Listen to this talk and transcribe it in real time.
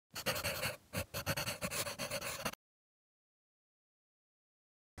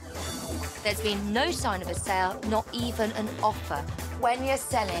There's been no sign of a sale, not even an offer. When you're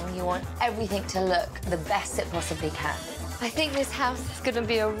selling, you want everything to look the best it possibly can. I think this house is going to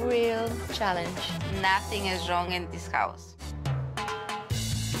be a real challenge. Nothing is wrong in this house.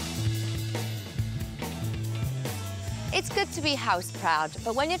 It's good to be house proud,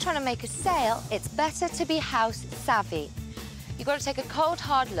 but when you're trying to make a sale, it's better to be house savvy. You've got to take a cold,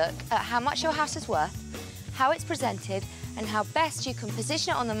 hard look at how much your house is worth, how it's presented, and how best you can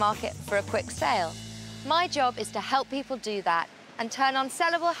position it on the market for a quick sale. My job is to help people do that and turn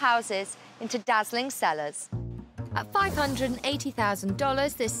unsellable houses into dazzling sellers. At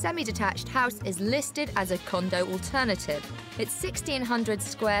 $580,000, this semi-detached house is listed as a condo alternative. It's 1,600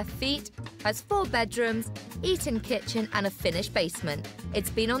 square feet, has 4 bedrooms, eat-in kitchen and a finished basement. It's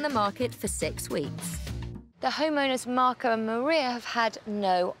been on the market for 6 weeks. The homeowners Marco and Maria have had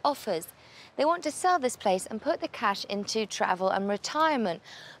no offers. They want to sell this place and put the cash into travel and retirement,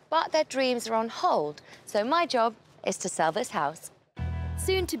 but their dreams are on hold, so my job is to sell this house.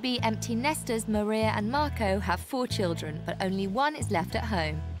 Soon-to-be empty nesters Maria and Marco have 4 children, but only one is left at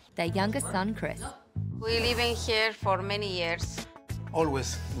home, their youngest son, Chris. We live in here for many years.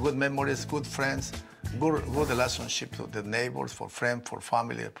 Always good memories, good friends, good relationship to the neighbors, for friends, for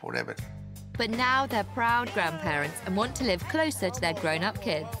family, forever. But now they're proud grandparents and want to live closer to their grown-up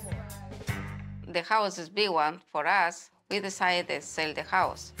kids. The house is a big one for us. We decided to sell the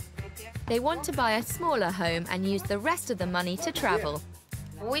house. They want to buy a smaller home and use the rest of the money to travel.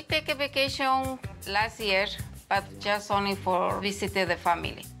 We take a vacation last year, but just only for visiting the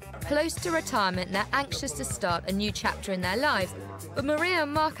family. Close to retirement, they're anxious to start a new chapter in their lives. But Maria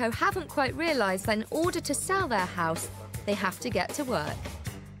and Marco haven't quite realised that in order to sell their house, they have to get to work.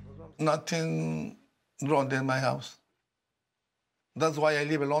 Nothing wrong in my house. That's why I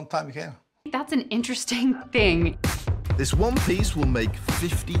live a long time here. That's an interesting thing. This one piece will make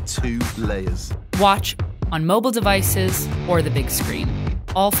 52 layers. Watch on mobile devices or the big screen.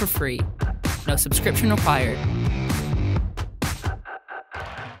 All for free. No subscription required.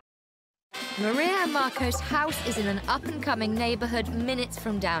 Maria and Marco's house is in an up-and-coming neighbourhood minutes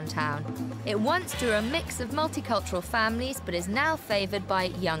from downtown. It once drew a mix of multicultural families, but is now favoured by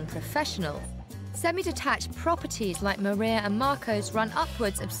young professionals. Semi-detached properties like Maria and Marco's run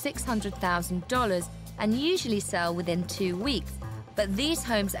upwards of $600,000 and usually sell within 2 weeks. But these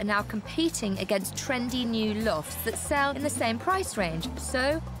homes are now competing against trendy new lofts that sell in the same price range.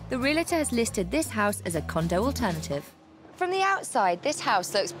 So the realtor has listed this house as a condo alternative. From the outside, this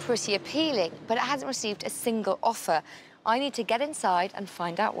house looks pretty appealing, but it hasn't received a single offer. I need to get inside and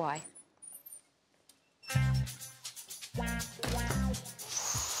find out why.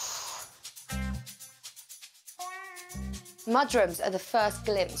 Mudrooms are the first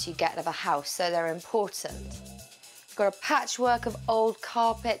glimpse you get of a house, so they're important. You've got a patchwork of old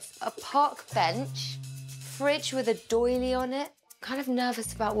carpets, a park bench, fridge with a doily on it. Kind of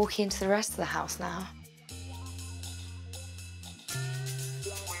nervous about walking into the rest of the house now.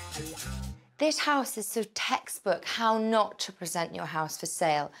 This house is so textbook how not to present your house for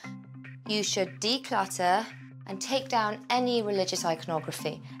sale. You should declutter and take down any religious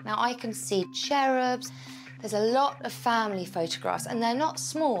iconography. Now, I can see cherubs. There's a lot of family photographs, and they're not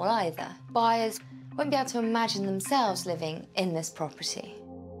small either. Buyers won't be able to imagine themselves living in this property.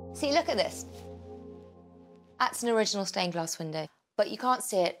 See, look at this. That's an original stained glass window, but you can't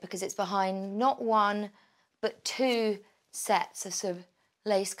see it because it's behind not 1, but 2 sets of sort of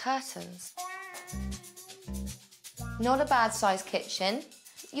lace curtains. Not a bad sized kitchen.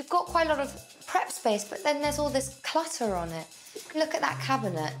 You've got quite a lot of prep space, but then there's all this clutter on it. Look at that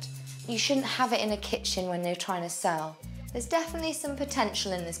cabinet. You shouldn't have it in a kitchen when they're trying to sell. There's definitely some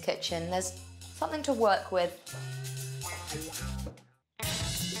potential in this kitchen. There's something to work with.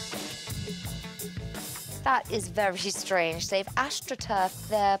 That is very strange. They've astroturfed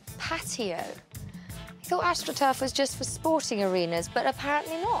their patio. I thought astroturf was just for sporting arenas, but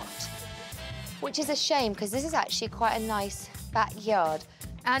apparently not. Which is a shame, because this is actually quite a nice backyard.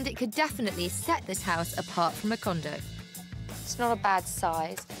 And it could definitely set this house apart from a condo. It's not a bad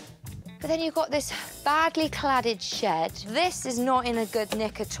size. But then you've got this badly cladded shed. This is not in a good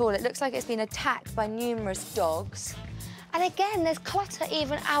nick at all. It looks like it's been attacked by numerous dogs. And again, there's clutter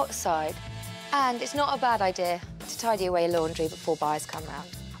even outside. And it's not a bad idea to tidy away laundry before buyers come round.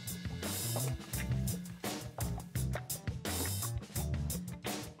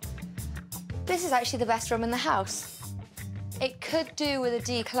 This is actually the best room in the house. It could do with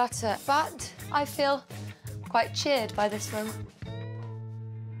a declutter, but I feel quite cheered by this room.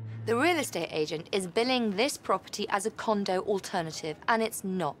 The real estate agent is billing this property as a condo alternative, and it's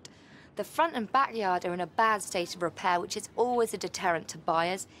not. The front and backyard are in a bad state of repair, which is always a deterrent to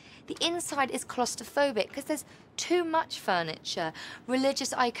buyers. The inside is claustrophobic because there's too much furniture,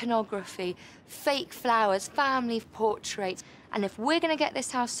 religious iconography, fake flowers, family portraits. And if we're going to get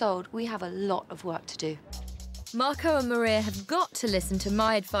this house sold, we have a lot of work to do. Marco and Maria have got to listen to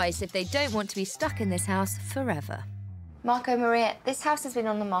my advice if they don't want to be stuck in this house forever. Marco, Maria, this house has been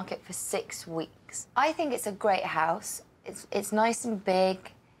on the market for 6 weeks. I think it's a great house. It's nice and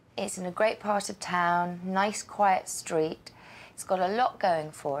big. It's in a great part of town, nice, quiet street. It's got a lot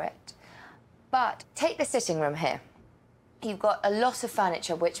going for it. But take the sitting room here. You've got a lot of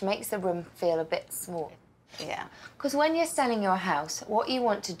furniture, which makes the room feel a bit small. Yeah. Because when you're selling your house, what you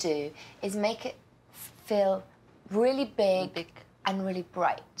want to do is make it feel really big and really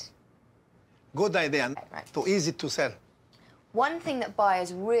bright. Good idea. Right. Too easy to sell. One thing that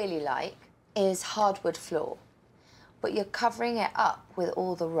buyers really like is hardwood floor, but you're covering it up with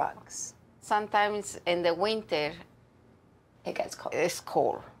all the rugs. Sometimes in the winter, It gets cold. it's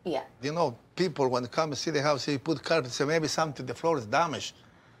cold. Yeah. You know, people, when they come and see the house, they put carpet, say maybe something, the floor is damaged.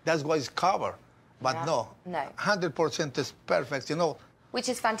 That's why it's covered. But Yeah. no, No. 100% is perfect, you know. Which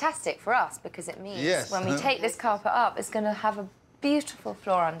is fantastic for us because it means Yes. when we take this carpet up, it's going to have a beautiful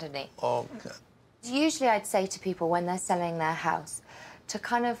floor underneath. Okay. Usually I'd say to people when they're selling their house to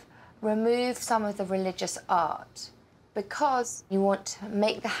kind of remove some of the religious art because you want to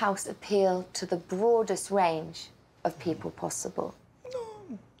make the house appeal to the broadest range of people possible.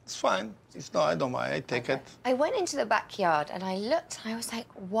 It's fine. It's no, I don't mind. I take it. I went into the backyard and I looked and I was like,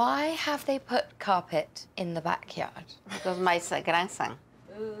 why have they put carpet in the backyard? Because my grandson.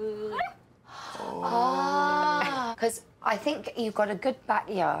 Because I think you've got a good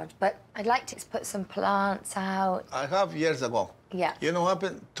backyard, but I'd like to put some plants out. I have years ago. Yeah. You know what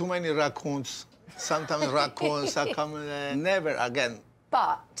happened? Too many raccoons. Sometimes raccoons are coming. Never again.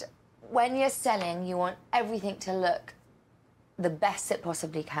 But when you're selling, you want everything to look the best it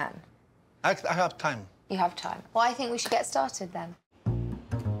possibly can. I have time. You have time. Well, I think we should get started then.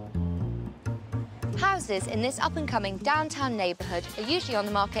 Houses in this up-and-coming downtown neighbourhood are usually on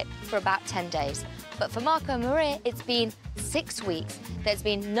the market for about 10 days. But for Marco and Maria, it's been 6 weeks. There's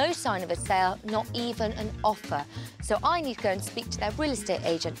been no sign of a sale, not even an offer. So I need to go and speak to their real estate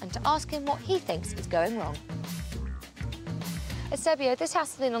agent and to ask him what he thinks is going wrong. Eusebio, this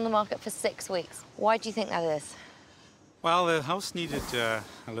house has been on the market for 6 weeks. Why do you think that is? Well, the house needed a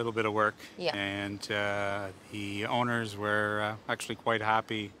little bit of work, Yeah. and the owners were actually quite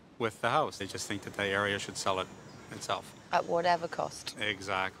happy with the house. They just think that the area should sell it itself. At whatever cost.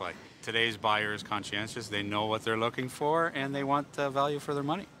 Exactly. Today's buyer is conscientious. They know what they're looking for, and they want value for their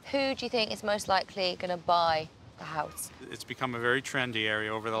money. Who do you think is most likely going to buy the house? It's become a very trendy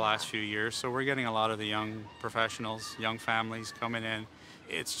area over the last few years, so we're getting a lot of the young professionals, young families coming in.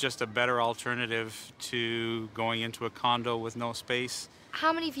 It's just a better alternative to going into a condo with no space.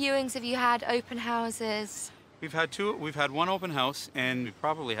 How many viewings have you had, open houses? We've had two. We've had one open house, and we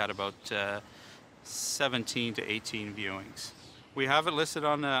probably had about 17 to 18 viewings. We have it listed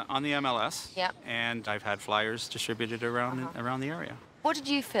on the MLS, Yeah. and I've had flyers distributed around around the area. What did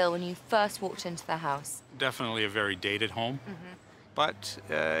you feel when you first walked into the house? Definitely a very dated home, but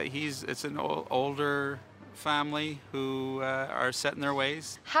it's an older family who are set in their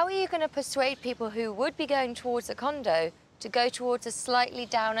ways. How are you going to persuade people who would be going towards a condo to go towards a slightly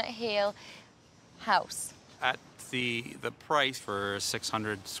down at heel house? At the price for a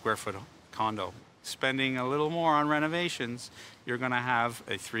 600 square foot condo, spending a little more on renovations, you're going to have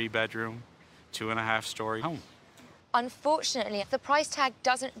a 3-bedroom, 2.5-story home. Unfortunately, the price tag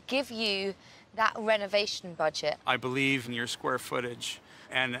doesn't give you that renovation budget. I believe in your square footage,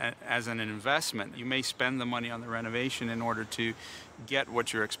 and as an investment, you may spend the money on the renovation in order to get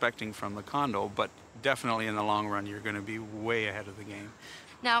what you're expecting from the condo, but definitely in the long run, you're going to be way ahead of the game.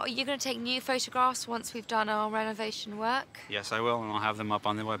 Now, are you going to take new photographs once we've done our renovation work? Yes, I will, and I'll have them up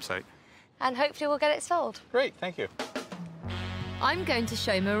on the website. And hopefully we'll get it sold. Great, thank you. I'm going to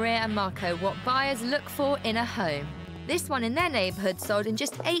show Maria and Marco what buyers look for in a home. This one in their neighbourhood sold in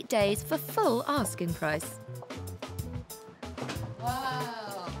just 8 days for full asking price.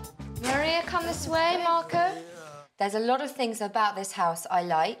 Wow. Maria, come this way, Marco. There's a lot of things about this house I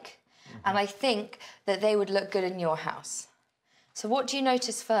like, and I think that they would look good in your house. So what do you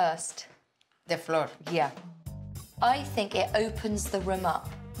notice first? The floor. Yeah. I think it opens the room up,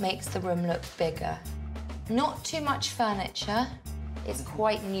 makes the room look bigger. Not too much furniture. It's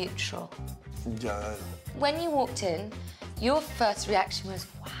quite neutral. Yeah. When you walked in, your first reaction was,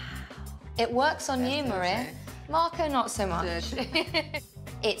 wow. It works on you, Maria. Marco, not so much.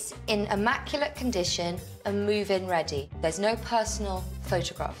 It's in immaculate condition and move-in ready. There's no personal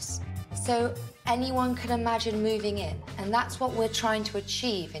photographs. So anyone can imagine moving in, and that's what we're trying to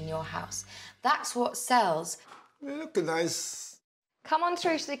achieve in your house. That's what sells. They look nice. Come on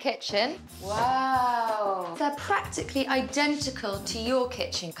through to the kitchen. Wow. They're practically identical to your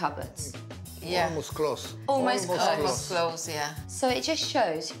kitchen cupboards. Yeah. Almost close. Almost close. Almost close, yeah. So it just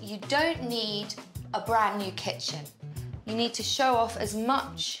shows you don't need a brand new kitchen. You need to show off as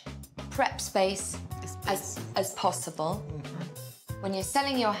much prep space as possible. When you're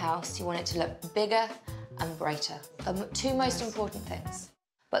selling your house, you want it to look bigger and brighter. The two most important things.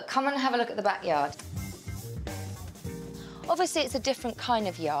 But come and have a look at the backyard. Obviously, it's a different kind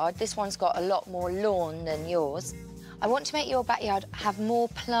of yard. This one's got a lot more lawn than yours. I want to make your backyard have more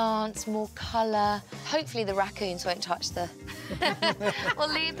plants, more colour. Hopefully the raccoons won't touch the...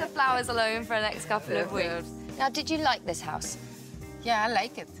 We'll leave the flowers alone for the next couple of weeks. Now, did you like this house? Yeah, I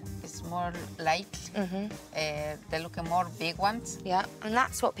like it. It's more light. They look more big ones. Yeah, and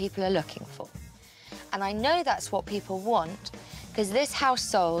that's what people are looking for. And I know that's what people want, because this house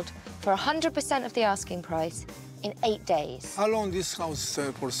sold for 100% of the asking price in 8 days. How long this house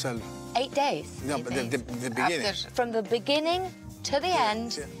for sale? 8 days. No, but the beginning. From the beginning to the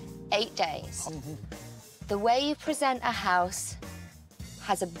end, 8 days. The way you present a house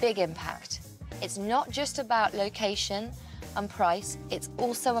has a big impact. It's not just about location and price, it's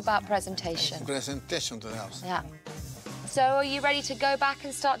also about presentation. Presentation to the house. Yeah. So are you ready to go back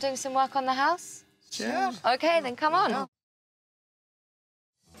and start doing some work on the house? Yeah. Okay, then come on. Yeah.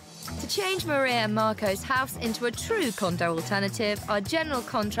 To change Maria and Marco's house into a true condo alternative, our general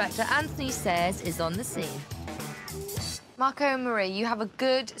contractor, Anthony Sayers, is on the scene. Marco and Maria, you have a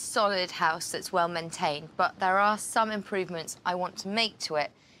good, solid house that's well maintained, but there are some improvements I want to make to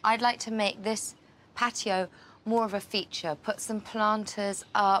it. I'd like to make this patio more of a feature, put some planters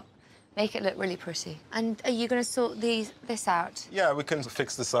up, make it look really pretty. And are you going to sort this out? Yeah, we can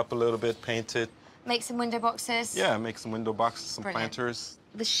fix this up a little bit, paint it. Make some window boxes? Yeah, make some window boxes, some Brilliant. planters.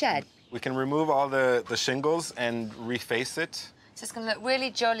 The shed. We can remove all the shingles and reface it. So it's going to look really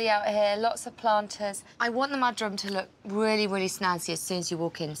jolly out here, lots of planters. I want the mudroom to look really, really snazzy as soon as you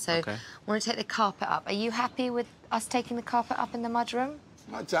walk in, so I want to take the carpet up. Are you happy with us taking the carpet up in the mudroom?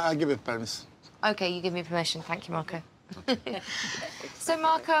 I'll give it permission. OK, you give me permission. Thank you, Marco. So,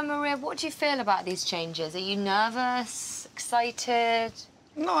 Marco and Maria, what do you feel about these changes? Are you nervous, excited?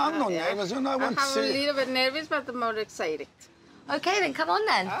 No, I'm not nervous. You know, I want to I'm a see. little bit nervous, but more excited. OK, then come on,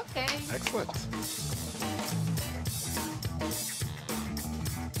 then. Okay. Excellent.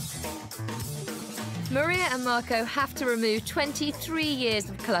 Maria and Marco have to remove 23 years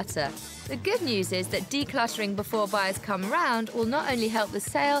of clutter. The good news is that decluttering before buyers come round will not only help the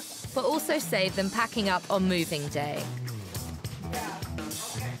sale, but also save them packing up on moving day.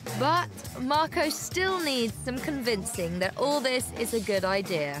 But Marco still needs some convincing that all this is a good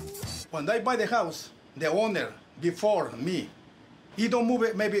idea. When I buy the house, the owner, before me, he don't move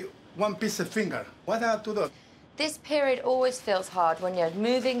it maybe one piece of finger. What I have to do? This period always feels hard when you're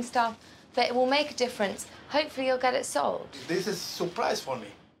moving stuff, but it will make a difference. Hopefully you'll get it sold. This is a surprise for me.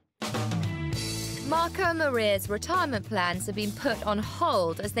 Marco and Maria's retirement plans have been put on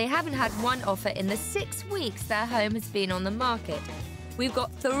hold as they haven't had one offer in the 6 weeks their home has been on the market. We've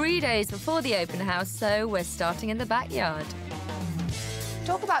got 3 days before the open house, so we're starting in the backyard.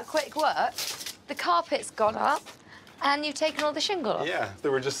 Talk about quick work. The carpet's gone up and you've taken all the shingle off. Yeah, they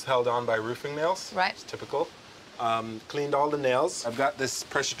were just held on by roofing nails. Right. It's typical. Cleaned all the nails. I've got this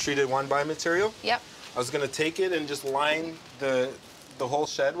pressure-treated one-by material. Yep. I was going to take it and just line the whole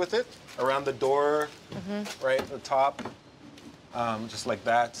shed with it, around the door, right at the top, just like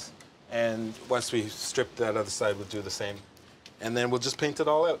that. And once we strip that other side, we'll do the same. And then we'll just paint it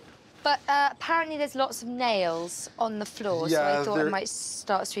all out. But apparently there's lots of nails on the floor, so I thought I might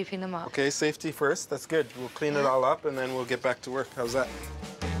start sweeping them up. Okay, safety first. That's good. We'll clean it all up, and then we'll get back to work. How's that?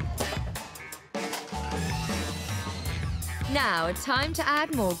 Now it's time to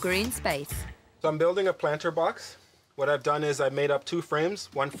add more green space. So I'm building a planter box. What I've done is I've made up 2 frames,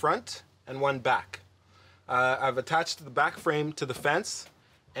 one front and one back. I've attached the back frame to the fence,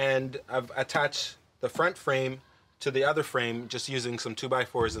 and I've attached the front frame to the other frame just using some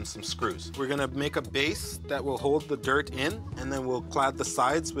 2x4s and some screws. We're gonna make a base that will hold the dirt in, and then we'll clad the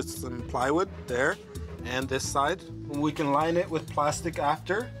sides with some plywood there and this side. We can line it with plastic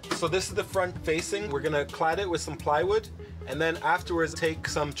after. So this is the front facing. We're gonna clad it with some plywood, and then afterwards take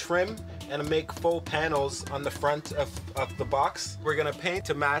some trim and make faux panels on the front of the box. We're gonna paint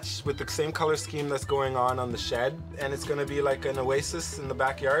to match with the same color scheme that's going on the shed, and it's gonna be like an oasis in the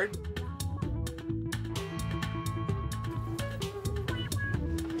backyard.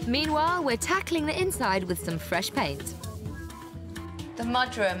 Meanwhile, we're tackling the inside with some fresh paint. The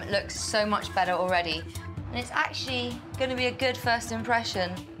mudroom looks so much better already, and it's actually going to be a good first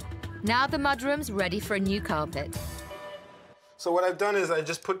impression. Now the mudroom's ready for a new carpet. So what I've done is I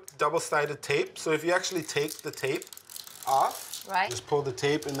just put double-sided tape. So if you actually take the tape off, right, just pull the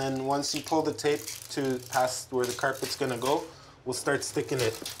tape, and then once you pull the tape to past where the carpet's gonna go, we'll start sticking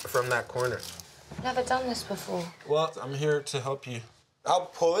it from that corner. Never done this before. Well, I'm here to help you. I'll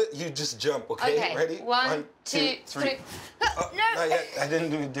pull it, you just jump, okay? Okay. Ready? One, two, three. Oh, no! Not yet. I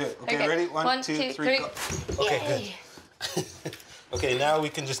didn't do it. Okay, ready? One, two, three, go. Okay, good. Okay, now we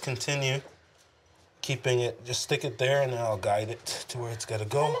can just continue keeping it. Just stick it there, and then I'll guide it to where it's got to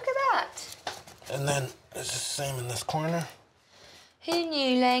go. Oh, look at that. And then it's the same in this corner. Who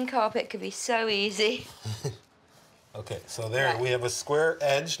knew laying carpet could be so easy? Okay, so there, right, we have a square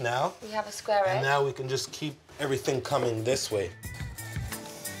edge now. We have a square edge. And now we can just keep everything coming this way.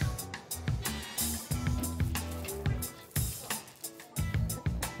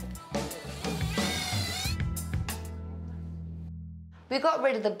 We got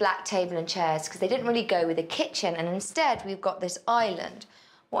rid of the black table and chairs because they didn't really go with the kitchen, and instead we've got this island.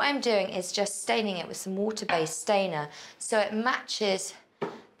 What I'm doing is just staining it with some water-based stainer so it matches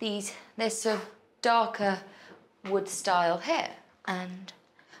this sort of darker wood style here. And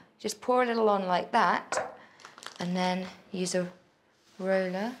just pour a little on like that, and then use a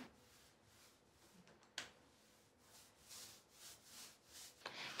roller.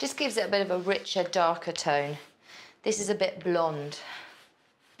 Just gives it a bit of a richer, darker tone. This is a bit blonde.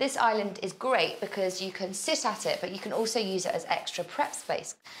 This island is great because you can sit at it, but you can also use it as extra prep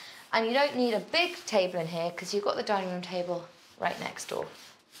space. And you don't need a big table in here because you've got the dining room table right next door.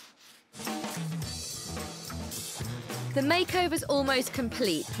 The makeover's almost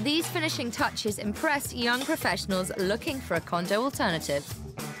complete. These finishing touches impress young professionals looking for a condo alternative.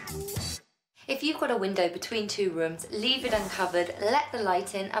 If you've got a window between two rooms, leave it uncovered, let the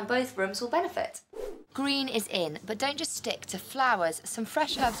light in, and both rooms will benefit. Green is in, but don't just stick to flowers. Some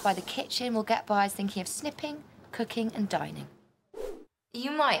fresh herbs by the kitchen will get buyers thinking of snipping, cooking, and dining.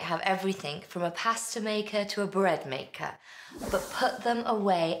 You might have everything from a pasta maker to a bread maker, but put them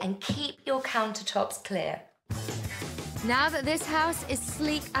away and keep your countertops clear. Now that this house is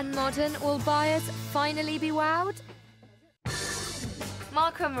sleek and modern, will buyers finally be wowed?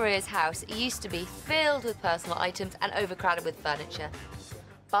 Marco and Maria's house used to be filled with personal items and overcrowded with furniture.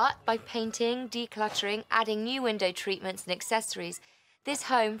 But by painting, decluttering, adding new window treatments and accessories, this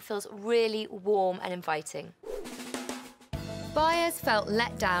home feels really warm and inviting. Buyers felt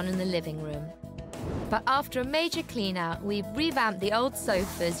let down in the living room. But after a major clean-out, we've revamped the old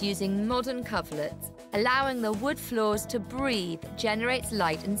sofas using modern coverlets. Allowing the wood floors to breathe generates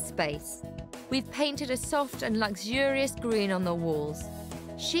light and space. We've painted a soft and luxurious green on the walls.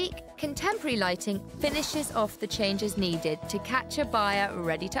 Chic, contemporary lighting finishes off the changes needed to catch a buyer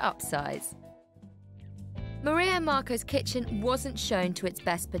ready to upsize. Maria and Marco's kitchen wasn't shown to its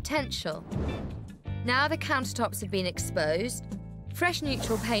best potential. Now the countertops have been exposed, fresh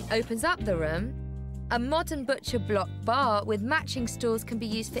neutral paint opens up the room, a modern butcher block bar with matching stools can be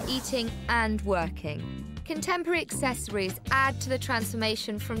used for eating and working. Contemporary accessories add to the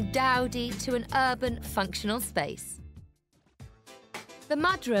transformation from dowdy to an urban, functional space. The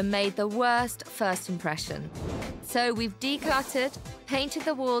mudroom made the worst first impression. So we've decluttered, painted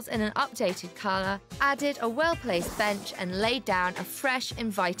the walls in an updated colour, added a well-placed bench and laid down a fresh,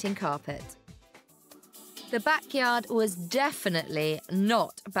 inviting carpet. The backyard was definitely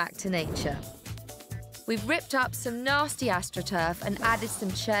not back to nature. We've ripped up some nasty astroturf and added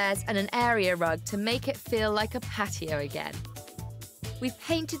some chairs and an area rug to make it feel like a patio again. We've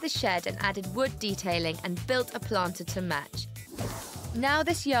painted the shed and added wood detailing and built a planter to match. Now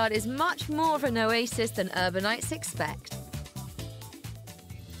this yard is much more of an oasis than urbanites expect.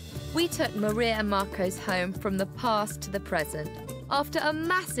 We took Maria and Marco's home from the past to the present. After a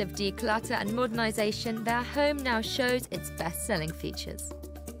massive declutter and modernisation, their home now shows its best-selling features.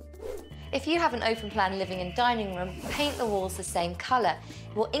 If you have an open-plan living and dining room, paint the walls the same colour.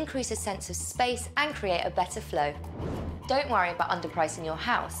 It will increase a sense of space and create a better flow. Don't worry about underpricing your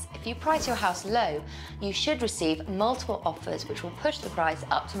house. If you price your house low, you should receive multiple offers which will push the price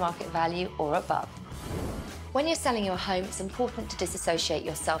up to market value or above. When you're selling your home, it's important to disassociate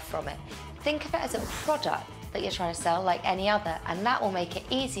yourself from it. Think of it as a product that you're trying to sell like any other, and that will make it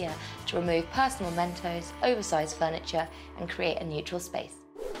easier to remove personal mementos, oversized furniture, and create a neutral space.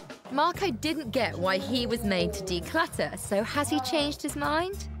 Marco didn't get why he was made to declutter, so has he changed his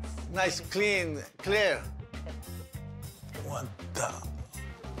mind? Nice, clean, clear. What the?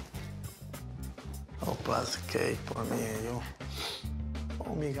 Oh, plastic cake for me and you.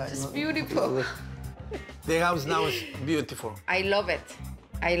 Oh my God. It's beautiful. The house now is beautiful. I love it.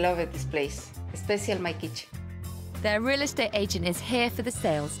 I love it, this place, especially my kitchen. Their real estate agent is here for the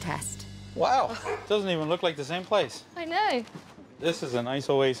sales test. Wow, doesn't even look like the same place. I know. This is a nice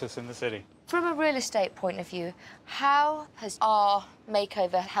oasis in the city. From a real estate point of view, how has our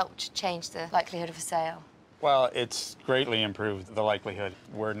makeover helped change the likelihood of a sale? Well, it's greatly improved the likelihood.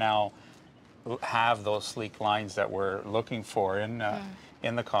 We're now have those sleek lines that we're looking for in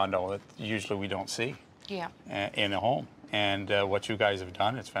the condo that usually we don't see in a home. And what you guys have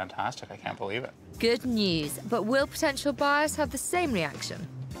done, it's fantastic. I can't believe it. Good news, but will potential buyers have the same reaction?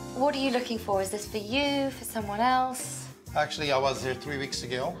 What are you looking for? Is this for you, for someone else? Actually, I was here 3 weeks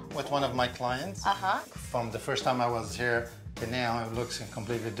ago with one of my clients. From the first time I was here to now, it looks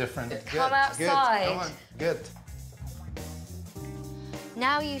completely different. Come outside. Good. Come on. Good.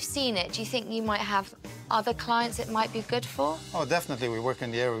 Now you've seen it, do you think you might have other clients it might be good for? Oh, definitely. We work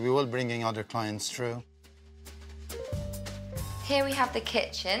in the area. We will bring in other clients through. Here we have the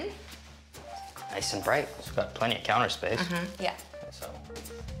kitchen. Nice and bright. It's got plenty of counter space. Yeah. So.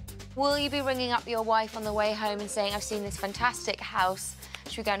 Will you be ringing up your wife on the way home and saying, I've seen this fantastic house,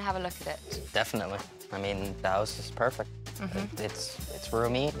 should we go and have a look at it? Definitely. I mean, the house is perfect. It's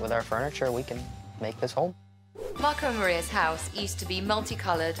roomy. With our furniture, we can make this home. Marco and Maria's house used to be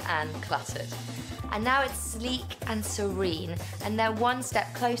multicoloured and cluttered. And now it's sleek and serene, and they're one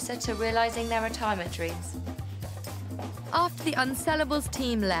step closer to realising their retirement dreams. After the Unsellables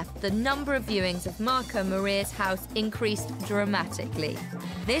team left, the number of viewings of Marco and Maria's house increased dramatically.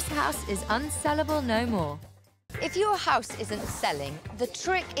 This house is unsellable no more. If your house isn't selling, the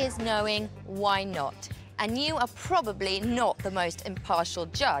trick is knowing why not. And you are probably not the most impartial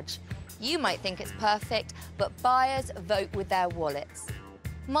judge. You might think it's perfect, but buyers vote with their wallets.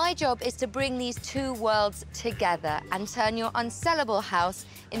 My job is to bring these two worlds together and turn your unsellable house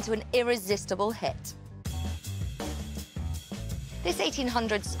into an irresistible hit. This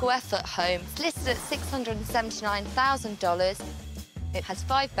 1,800 square foot home is listed at $679,000. It has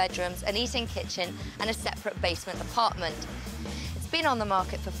 5 bedrooms, an eating kitchen, and a separate basement apartment. It's been on the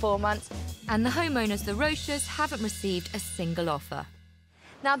market for 4 months, and the homeowners, the Rochers, haven't received a single offer.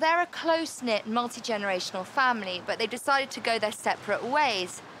 Now, they're a close-knit, multi-generational family, but they decided to go their separate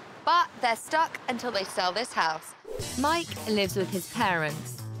ways. But they're stuck until they sell this house. Mike lives with his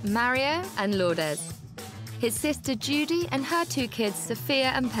parents, Mario and Lourdes, his sister Judy, and her 2 kids,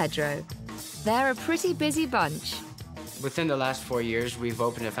 Sophia and Pedro. They're a pretty busy bunch. Within the last 4 years, we've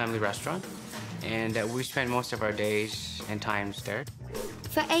opened a family restaurant, and we spend most of our days and times there.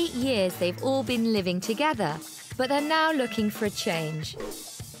 For 8 years, they've all been living together, but they're now looking for a change.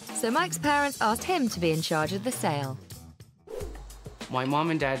 So Mike's parents asked him to be in charge of the sale. My mom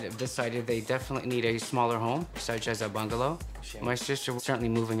and dad have decided they definitely need a smaller home, such as a bungalow. My sister was certainly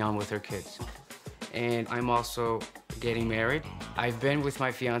moving on with her kids. And I'm also getting married. I've been with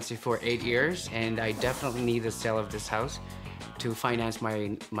my fiancé for 8 years, and I definitely need the sale of this house to finance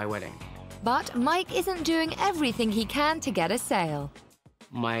my wedding. But Mike isn't doing everything he can to get a sale.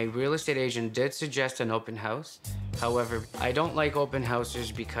 My real estate agent did suggest an open house. However, I don't like open houses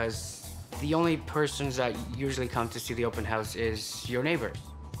because the only persons that usually come to see the open house is your neighbors.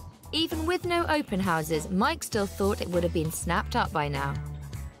 Even with no open houses, Mike still thought it would have been snapped up by now.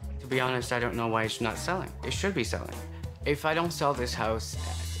 To be honest, I don't know why it's not selling. It should be selling. If I don't sell this house,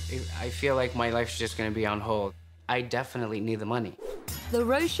 I feel like my life's just going to be on hold. I definitely need the money. The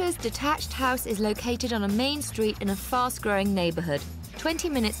Rochers' detached house is located on a main street in a fast-growing neighborhood, 20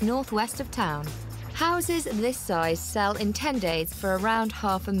 minutes northwest of town. Houses this size sell in 10 days for around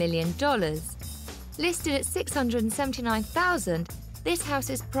 $500,000. Listed at $679,000, this house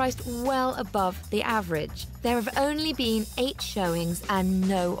is priced well above the average. There have only been 8 showings and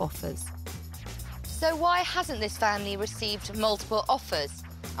no offers. So why hasn't this family received multiple offers?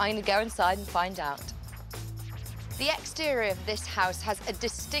 I'm going to go inside and find out. The exterior of this house has a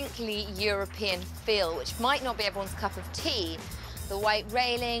distinctly European feel, which might not be everyone's cup of tea. The white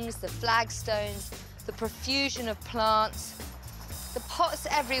railings, the flagstones, the profusion of plants. The pots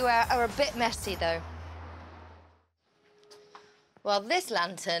everywhere are a bit messy, though. Well, this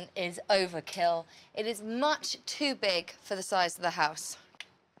lantern is overkill. It is much too big for the size of the house.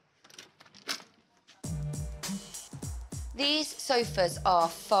 These sofas are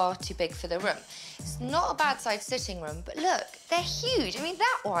far too big for the room. It's not a bad-sized sitting room, but look, they're huge. I mean,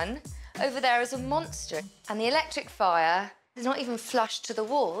 that one over there is a monster. And the electric fire is not even flush to the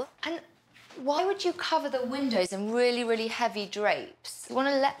wall. And why would you cover the windows in really, really heavy drapes? You want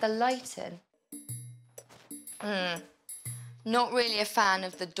to let the light in. Not really a fan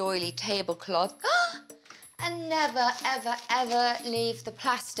of the doily tablecloth. And never, ever, ever leave the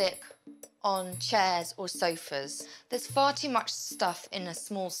plastic on chairs or sofas. There's far too much stuff in a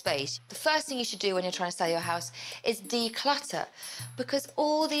small space. The first thing you should do when you're trying to sell your house is declutter, because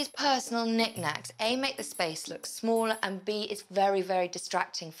all these personal knickknacks, A, make the space look smaller, and B, it's very, very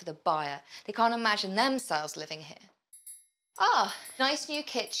distracting for the buyer. They can't imagine themselves living here. Ah, nice new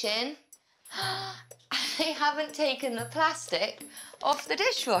kitchen. They haven't taken the plastic off the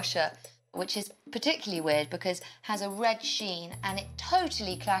dishwasher, which is particularly weird because it has a red sheen and it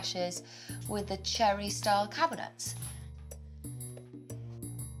totally clashes with the cherry-style cabinets.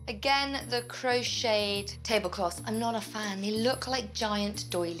 Again, the crocheted tablecloths, I'm not a fan. They look like giant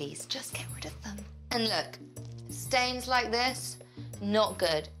doilies. Just get rid of them. And look, stains like this, not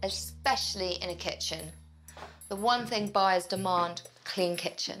good, especially in a kitchen. The one thing buyers demand, clean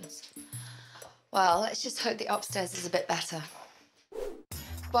kitchens. Well, let's just hope the upstairs is a bit better.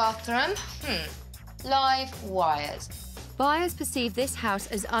 Bathroom, live wires. Buyers perceive this house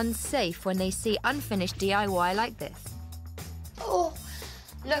as unsafe when they see unfinished DIY like this. Oh,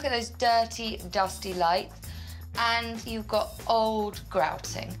 look at those dirty, dusty lights. And you've got old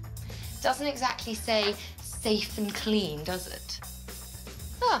grouting. Doesn't exactly say safe and clean, does it?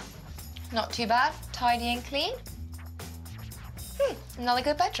 Ah, not too bad. Tidy and clean. Another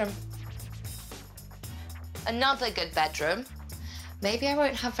good bedroom. Another good bedroom. Maybe I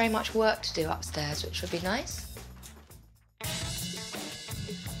won't have very much work to do upstairs, which would be nice.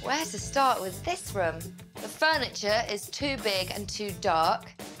 Where to start with this room? The furniture is too big and too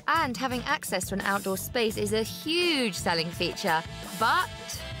dark, and having access to an outdoor space is a huge selling feature. But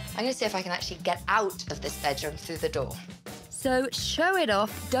I'm gonna see if I can actually get out of this bedroom through the door. So show it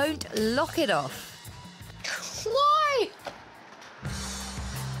off, don't lock it off. Why?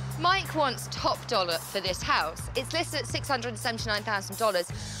 Mike wants top dollar for this house. It's listed at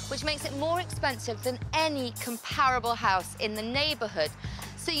 $679,000, which makes it more expensive than any comparable house in the neighborhood.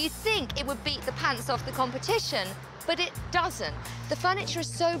 So you think it would beat the pants off the competition, but it doesn't. The furniture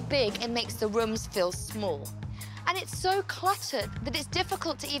is so big, it makes the rooms feel small. And it's so cluttered that it's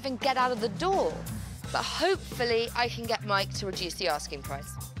difficult to even get out of the door. But hopefully I can get Mike to reduce the asking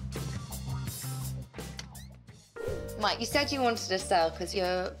price. Mike, you said you wanted to sell because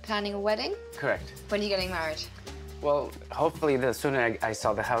you're planning a wedding? Correct. When are you getting married? Well, hopefully the sooner I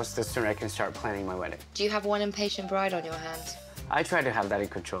sell the house, the sooner I can start planning my wedding. Do you have one impatient bride on your hands? I try to have that in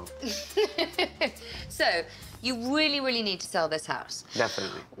control. So, you really, really need to sell this house.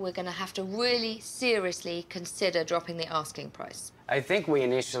 Definitely. We're going to have to really seriously consider dropping the asking price. I think we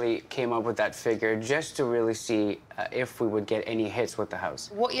initially came up with that figure just to really see if we would get any hits with the house.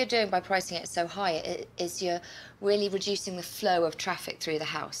 What you're doing by pricing it so high is you're really reducing the flow of traffic through the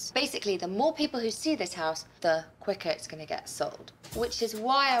house. Basically, the more people who see this house, the quicker it's going to get sold. Which is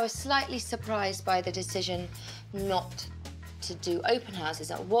why I was slightly surprised by the decision not to do open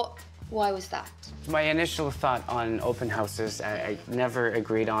houses. Why was that? My initial thought on open houses, I never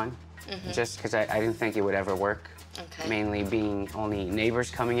agreed on, just because I didn't think it would ever work. Okay. Mainly being only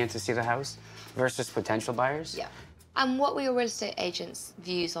neighbors coming in to see the house versus potential buyers. Yeah. And what were your real estate agent's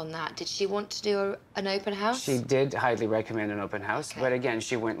views on that? Did she want to do an open house? She did highly recommend an open house, but again,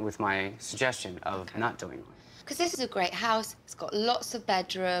 she went with my suggestion of not doing one. Because this is a great house, it's got lots of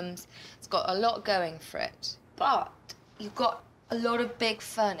bedrooms, it's got a lot going for it, but you've got a lot of big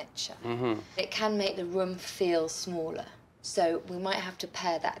furniture. It can make the room feel smaller. So we might have to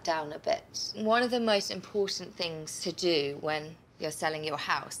pare that down a bit. One of the most important things to do when you're selling your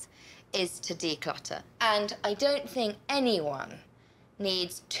house is to declutter. And I don't think anyone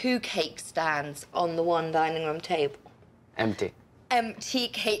needs 2 cake stands on the one dining room table. Empty. Empty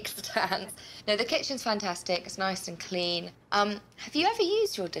cake stands. No, the kitchen's fantastic. It's nice and clean. Have you ever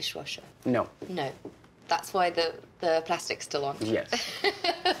used your dishwasher? No. No. That's why the plastic's still on. Yes.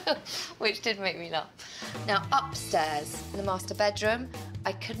 Which did make me laugh. Now, upstairs in the master bedroom,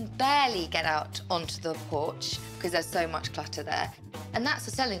 I can barely get out onto the porch because there's so much clutter there. And that's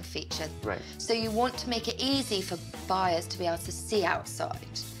a selling feature. Right. So you want to make it easy for buyers to be able to see outside.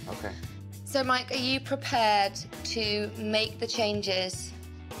 Okay. So, Mike, are you prepared to make the changes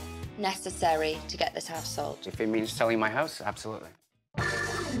necessary to get this house sold? If it means selling my house, absolutely.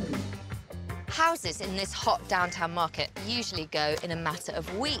 Houses in this hot downtown market usually go in a matter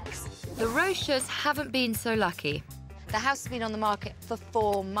of weeks. The Rochers haven't been so lucky. The house has been on the market for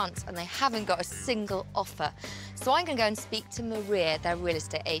 4 months and they haven't got a single offer. So I'm going to go and speak to Maria, their real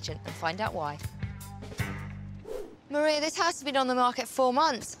estate agent, and find out why. Maria, this house has been on the market 4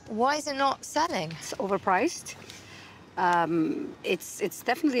 months. Why is it not selling? It's overpriced. It's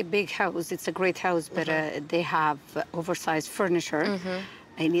definitely a big house. It's a great house, but they have oversized furniture.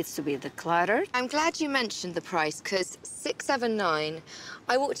 It needs to be decluttered. I'm glad you mentioned the price, because $679,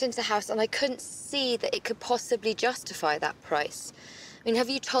 I walked into the house and I couldn't see that it could possibly justify that price. I mean, have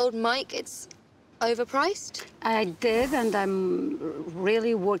you told Mike it's overpriced? I did, and I'm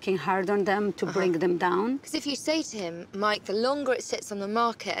really working hard on them to bring them down. Because if you say to him, Mike, the longer it sits on the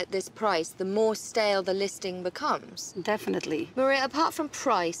market at this price, the more stale the listing becomes. Definitely. Maria, apart from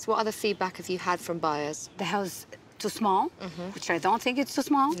price, what other feedback have you had from buyers? The house too small, which I don't think it's too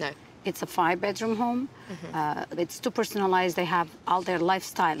small. No. It's a 5-bedroom home. It's too personalized. They have all their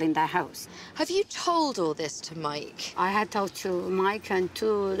lifestyle in that house. Have you told all this to Mike? I had talked to Mike and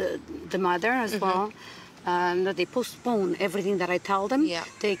to the mother as well. They postpone everything that I tell them. Yeah.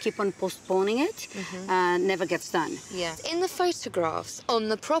 They keep on postponing it and never gets done. Yeah. In the photographs on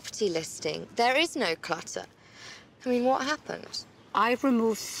the property listing, there is no clutter. I mean, what happened? I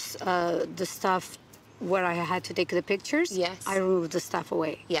removed the stuff where I had to take the pictures. Yes. I removed the stuff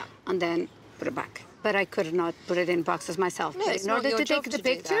away. Yeah. And then put it back. But I could not put it in boxes myself. No, it's in not order your to job take to the do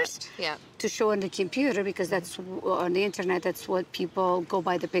pictures, that. Yeah. to show on the computer, because that's on the internet, that's what people go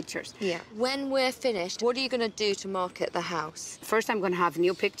by the pictures. Yeah. When we're finished, what are you going to do to market the house? First, I'm going to have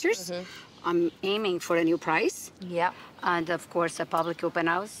new pictures. I'm aiming for a new price. Yeah. And of course, a public open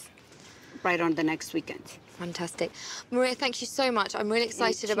house right on the next weekend. Fantastic. Maria, thank you so much. I'm really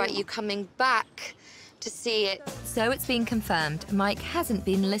excited about you coming back to see it. So it's been confirmed, Mike hasn't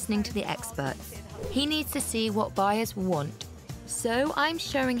been listening to the experts. He needs to see what buyers want. So I'm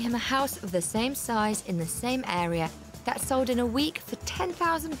showing him a house of the same size in the same area that sold in a week for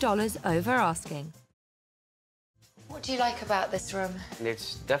 $10,000 over asking. What do you like about this room?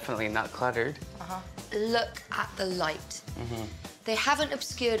 It's definitely not cluttered. Look at the light. They haven't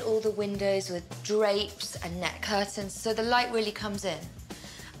obscured all the windows with drapes and net curtains, so the light really comes in.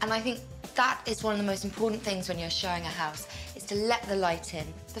 And I think that is one of the most important things when you're showing a house, is to let the light in.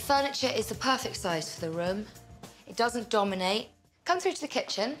 The furniture is the perfect size for the room. It doesn't dominate. Come through to the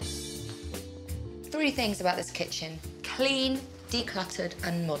kitchen. 3 things about this kitchen: clean, decluttered,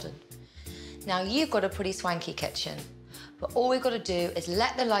 and modern. Now, you've got a pretty swanky kitchen, but all we've got to do is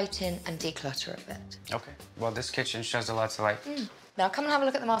let the light in and declutter a bit. Okay. Well, this kitchen sheds a lot of light. Now, come and have a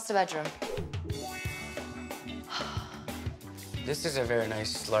look at the master bedroom. This is a very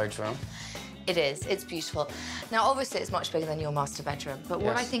nice, large room. It is. It's beautiful. Now, obviously, it's much bigger than your master bedroom, but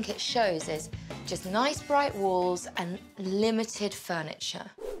what I think it shows is just nice, bright walls and limited furniture.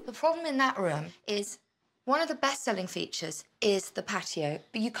 The problem in that room is one of the best-selling features is the patio,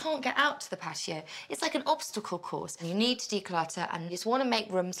 but you can't get out to the patio. It's like an obstacle course, and you need to declutter, and you just want to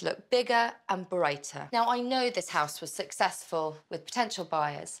make rooms look bigger and brighter. Now, I know this house was successful with potential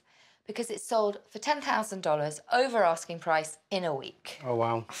buyers because it sold for $10,000 over asking price in a week. Oh,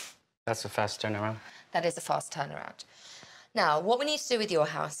 wow. That's a fast turnaround. That is a fast turnaround. Now, what we need to do with your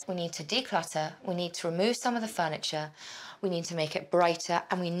house, we need to declutter, we need to remove some of the furniture, we need to make it brighter,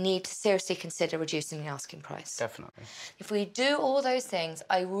 and we need to seriously consider reducing the asking price. Definitely. If we do all those things,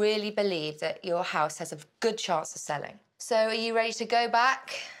 I really believe that your house has a good chance of selling. So are you ready to go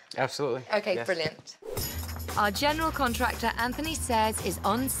back? Absolutely. Okay, yes. Brilliant. Our general contractor, Anthony Sayers, is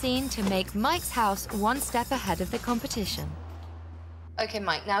on scene to make Mike's house one step ahead of the competition. Okay,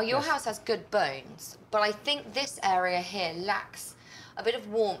 Mike, now your house has good bones, but I think this area here lacks a bit of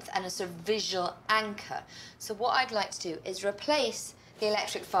warmth and a sort of visual anchor. So what I'd like to do is replace the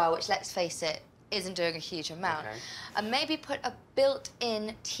electric fire, which, let's face it, isn't doing a huge amount, and maybe put a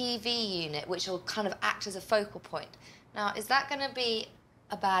built-in TV unit, which will kind of act as a focal point. Now, is that going to be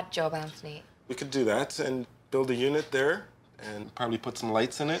a bad job, Anthony? We could do that and build a unit there and probably put some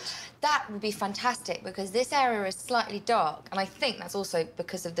lights in it. That would be fantastic, because this area is slightly dark, and I think that's also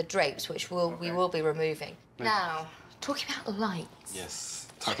because of the drapes, which we will be removing. Now, talking about lights. Yes,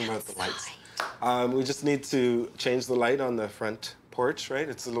 talking about the lights. We just need to change the light on the front porch, right?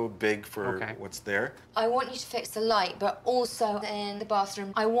 It's a little big for what's there. I want you to fix the light, but also in the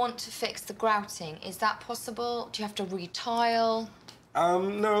bathroom, I want to fix the grouting. Is that possible? Do you have to retile?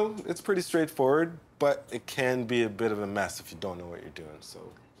 No, it's pretty straightforward, but it can be a bit of a mess if you don't know what you're doing, so.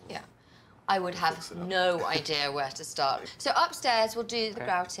 Yeah, I would have no idea where to start. So upstairs, we'll do the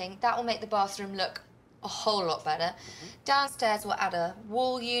grouting. That will make the bathroom look a whole lot better. Downstairs, we'll add a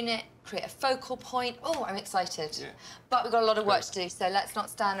wall unit, create a focal point. Oh, I'm excited. Yeah. But we've got a lot of work to do, so let's not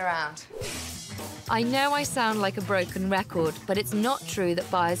stand around. I know I sound like a broken record, but it's not true that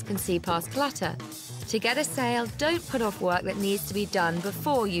buyers can see past clutter. To get a sale, don't put off work that needs to be done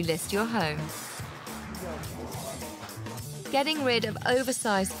before you list your home. Getting rid of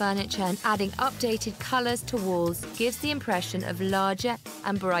oversized furniture and adding updated colours to walls gives the impression of larger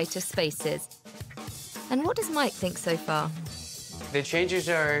and brighter spaces. And what does Mike think so far? The changes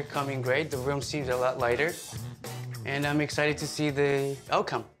are coming great. The room seems a lot lighter, and I'm excited to see the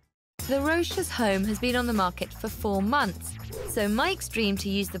outcome. The Roche's home has been on the market for 4 months, so Mike's dream to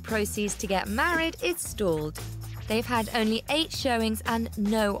use the proceeds to get married is stalled. They've had only 8 showings and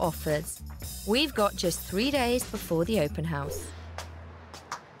no offers. We've got just 3 days before the open house.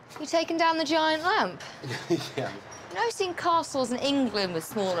 You taking down the giant lamp? Yeah. You know, I've seen castles in England with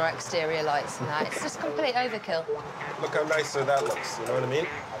smaller exterior lights and that. It's just complete overkill. Look how nicer that looks, you know what I mean?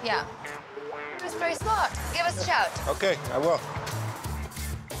 Yeah. That's very smart. Give us a shout. Okay, I will.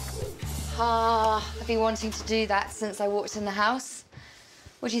 I've been wanting to do that since I walked in the house.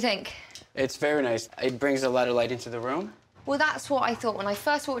 What do you think? It's very nice. It brings a lot of light into the room. Well, that's what I thought when I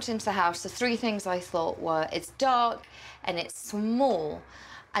first walked into the house. The 3 things I thought were it's dark and it's small.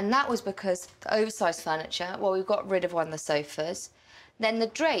 And that was because the oversized furniture, well, we got rid of one of the sofas. Then the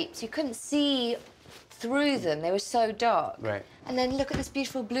drapes, you couldn't see through them. They were so dark. Right. And then look at this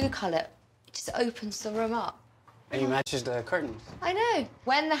beautiful blue colour. It just opens the room up. And it matches the curtains. I know.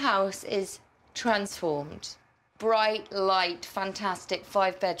 When the house is transformed, bright, light, fantastic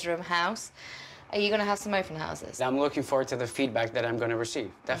 5-bedroom house, are you going to have some open houses? I'm looking forward to the feedback that I'm going to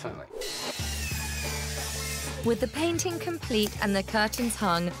receive, definitely. With the painting complete and the curtains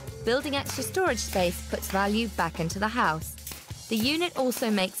hung, building extra storage space puts value back into the house. The unit also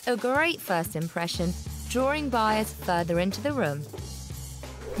makes a great first impression, drawing buyers further into the room.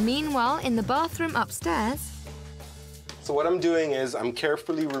 Meanwhile, in the bathroom upstairs... So what I'm doing is I'm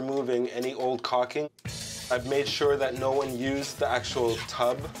carefully removing any old caulking. I've made sure that no one used the actual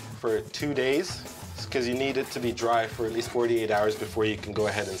tub for 2 days, because you need it to be dry for at least 48 hours before you can go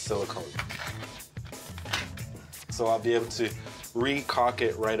ahead and silicone. So I'll be able to re-caulk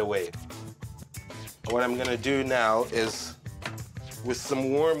it right away. What I'm gonna do now is, with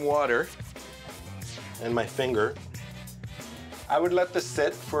some warm water and my finger, I would let this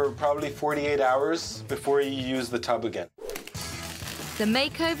sit for probably 48 hours before you use the tub again. The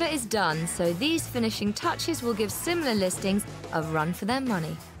makeover is done, so these finishing touches will give similar listings a run for their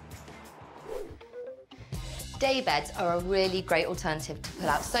money. Day beds are a really great alternative to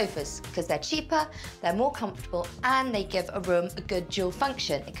pull-out sofas because they're cheaper, they're more comfortable, and they give a room a good dual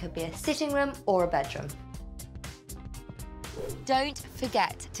function. It could be a sitting room or a bedroom. Don't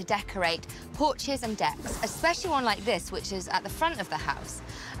forget to decorate porches and decks, especially one like this, which is at the front of the house.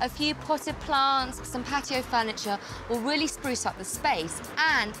 A few potted plants, some patio furniture will really spruce up the space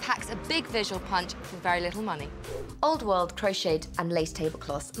and packs a big visual punch for very little money. Old world crocheted and lace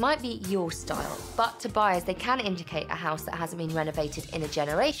tablecloths might be your style, but to buyers they can indicate a house that hasn't been renovated in a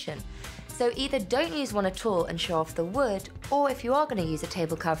generation. So either don't use one at all and show off the wood, or if you are going to use a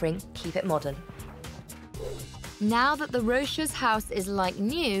table covering, keep it modern. Now that the Roche's house is like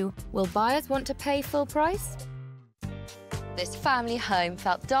new, will buyers want to pay full price? This family home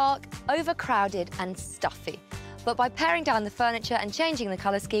felt dark, overcrowded and stuffy. But by paring down the furniture and changing the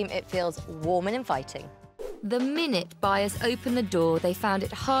colour scheme, it feels warm and inviting. The minute buyers opened the door, they found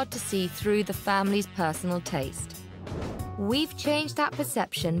it hard to see through the family's personal taste. We've changed that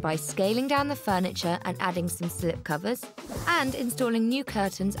perception by scaling down the furniture and adding some slip covers, and installing new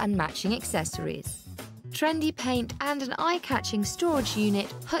curtains and matching accessories. Trendy paint and an eye-catching storage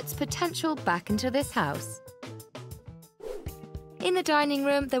unit puts potential back into this house. In the dining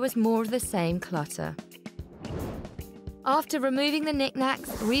room, there was more of the same clutter. After removing the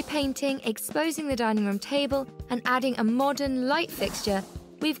knickknacks, repainting, exposing the dining room table, and adding a modern light fixture,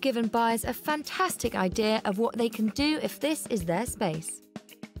 we've given buyers a fantastic idea of what they can do if this is their space.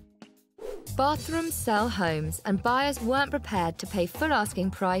 Bathrooms sell homes, and buyers weren't prepared to pay full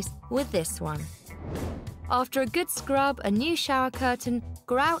asking price with this one. After a good scrub, a new shower curtain,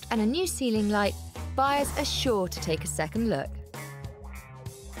 grout and a new ceiling light, buyers are sure to take a second look.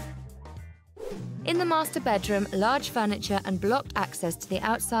 In the master bedroom, large furniture and blocked access to the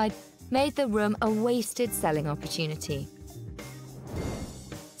outside made the room a wasted selling opportunity.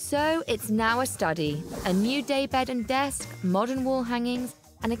 So it's now a study. A new daybed and desk, modern wall hangings,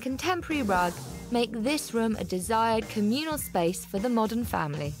 and a contemporary rug make this room a desired communal space for the modern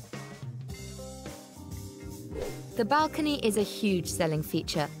family. The balcony is a huge selling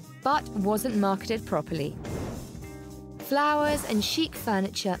feature, but wasn't marketed properly. Flowers and chic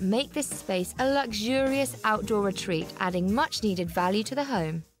furniture make this space a luxurious outdoor retreat, adding much-needed value to the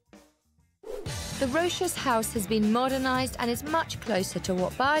home. The Roche's house has been modernised and is much closer to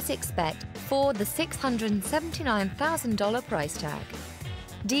what buyers expect for the $679,000 price tag.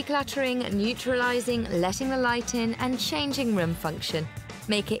 Decluttering, neutralising, letting the light in, and changing room function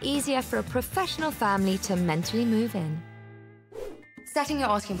make it easier for a professional family to mentally move in. Setting your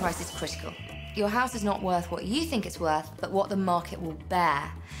asking price is critical. Your house is not worth what you think it's worth, but what the market will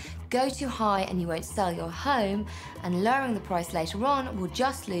bear. Go too high and you won't sell your home, and lowering the price later on will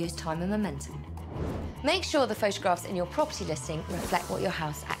just lose time and momentum. Make sure the photographs in your property listing reflect what your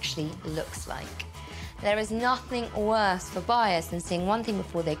house actually looks like. There is nothing worse for buyers than seeing one thing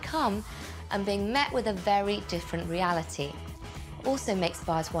before they come and being met with a very different reality. It also makes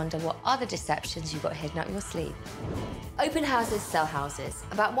buyers wonder what other deceptions you've got hidden up your sleeve. Open houses sell houses.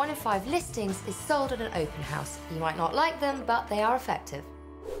 About 1 in 5 listings is sold at an open house. You might not like them, but they are effective.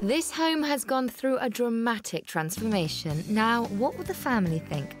 This home has gone through a dramatic transformation. Now, what will the family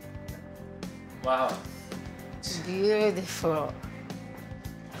think? Wow. Beautiful.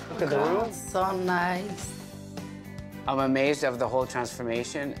 Look at the room. So nice. I'm amazed of the whole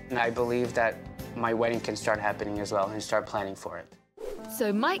transformation, and I believe that my wedding can start happening as well and start planning for it.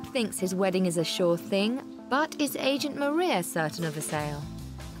 So Mike thinks his wedding is a sure thing, but is agent Maria certain of a sale?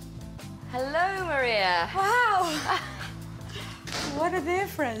 Hello, Maria. Wow! What a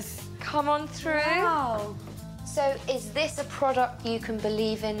difference. Come on through. Wow. So is this a product you can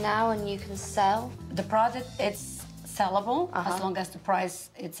believe in now and you can sell? The product, it's sellable as long as the price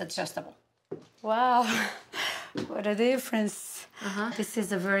is adjustable. Wow. What a difference. This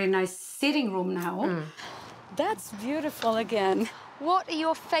is a very nice sitting room now. That's beautiful again. What are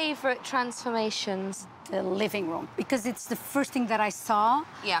your favorite transformations? The living room, because it's the first thing that I saw.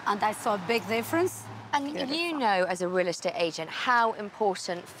 Yeah. And I saw a big difference. And you know, as a real estate agent, how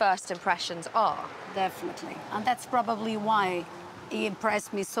important first impressions are. Definitely. And that's probably why it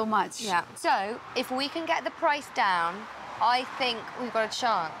impressed me so much. Yeah. So, if we can get the price down, I think we've got a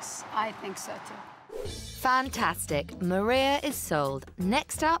chance. I think so, too. Fantastic. Maria is sold.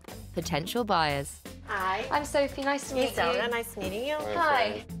 Next up, potential buyers. Hi. I'm Sophie. Nice to meet you. Iselda, nice meeting you.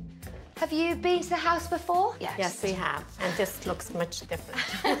 Hi. Have you been to the house before? Yes. Yes, we have. And this looks much different.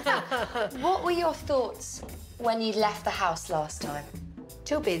 What were your thoughts when you left the house last time?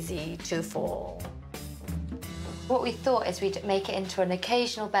 Too busy, too full. What we thought is we'd make it into an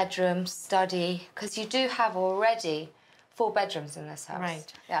occasional bedroom, study, because you do have already 4 bedrooms in this house.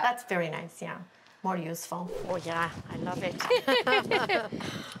 Right. Yeah. That's very nice, yeah. More useful. Oh, yeah, I love it.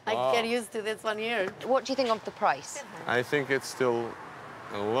 I get used to this one here. What do you think of the price? I think it's still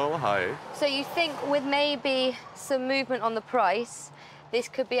a little high. So you think with maybe some movement on the price, this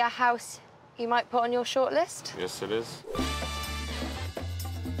could be a house you might put on your shortlist? Yes, it is.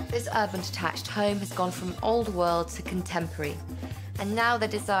 This urban detached home has gone from old world to contemporary. And now the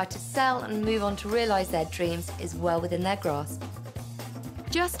desire to sell and move on to realise their dreams is well within their grasp.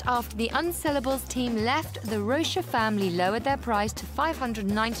 Just after the Unsellables team left, the Rocha family lowered their price to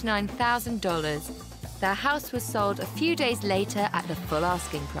 $599,000. Their house was sold a few days later at the full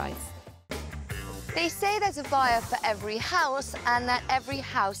asking price. They say there's a buyer for every house and that every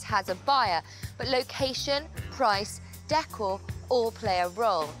house has a buyer, but location, price, decor all play a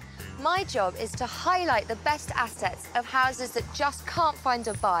role. My job is to highlight the best assets of houses that just can't find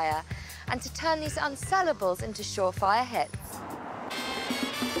a buyer and to turn these unsellables into surefire hits.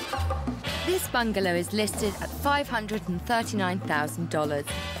 This bungalow is listed at $539,000.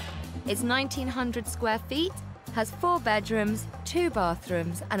 It's 1,900 square feet, has 4 bedrooms, 2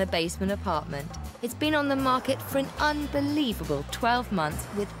 bathrooms and a basement apartment. It's been on the market for an unbelievable 12 months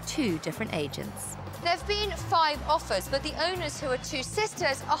with 2 different agents. There've been 5 offers, but the owners, who are 2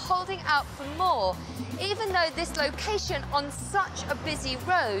 sisters, are holding out for more, even though this location on such a busy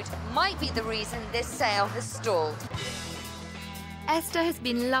road might be the reason this sale has stalled. Esther has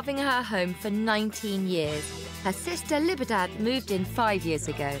been loving her home for 19 years. Her sister Libertad moved in 5 years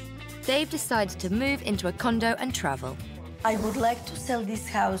ago. They've decided to move into a condo and travel. I would like to sell this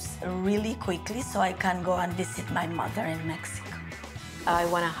house really quickly so I can go and visit my mother in Mexico. I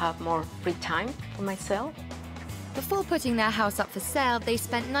want to have more free time for myself. Before putting their house up for sale, they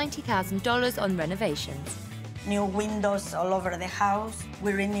spent $90,000 on renovations. New windows all over the house.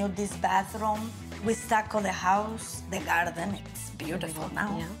 We renewed this bathroom. We stucco the house, the garden. It's beautiful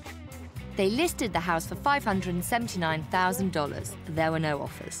now. Yeah. They listed the house for $579,000. There were no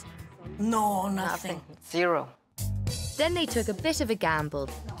offers. No, nothing. Zero. Then they took a bit of a gamble.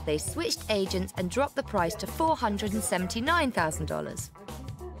 They switched agents and dropped the price to $479,000.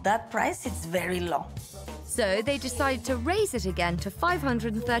 That price is very low. So they decided to raise it again to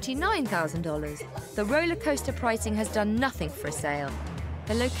 $539,000. The roller coaster pricing has done nothing for a sale.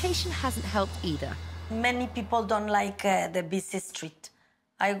 The location hasn't helped either. Many people don't like the busy street.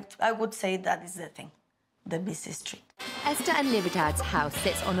 I would say that is the thing, the busy street. Esther and Libertad's house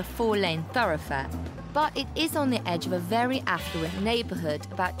sits on a 4-lane thoroughfare, but it is on the edge of a very affluent neighbourhood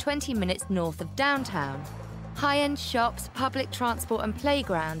about 20 minutes north of downtown. High-end shops, public transport and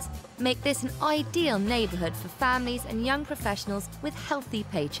playgrounds make this an ideal neighbourhood for families and young professionals with healthy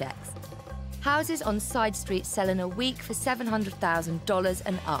paychecks. Houses on side streets sell in a week for $700,000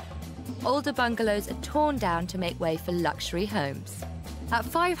 and up. Older bungalows are torn down to make way for luxury homes. At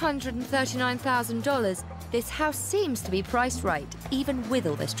 $539,000, this house seems to be priced right, even with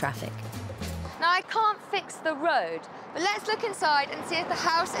all this traffic. Now, I can't fix the road, but let's look inside and see if the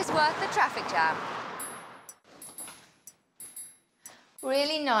house is worth the traffic jam.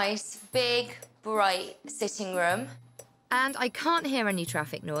 Really nice, big, bright sitting room. And I can't hear any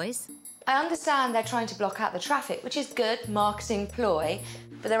traffic noise. I understand they're trying to block out the traffic, which is good marketing ploy,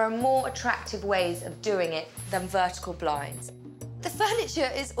 but there are more attractive ways of doing it than vertical blinds. The furniture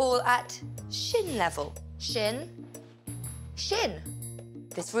is all at shin level. Shin, shin.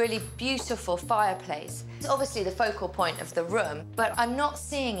 This really beautiful fireplace. It's obviously the focal point of the room, but I'm not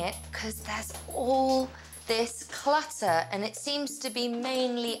seeing it because there's all this clutter and it seems to be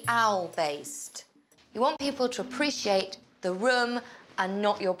mainly owl-based. You want people to appreciate the room and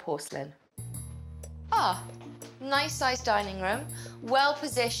not your porcelain. Ah, nice sized dining room, well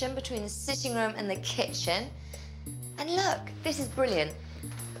positioned between the sitting room and the kitchen. And look, this is brilliant.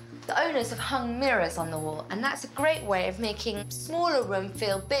 The owners have hung mirrors on the wall, and that's a great way of making a smaller room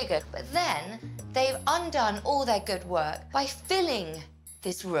feel bigger. But then they've undone all their good work by filling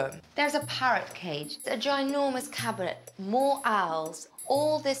this room. There's a parrot cage, a ginormous cabinet, more owls.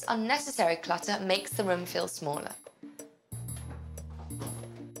 All this unnecessary clutter makes the room feel smaller.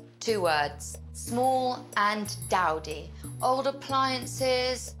 2 words, small and dowdy. Old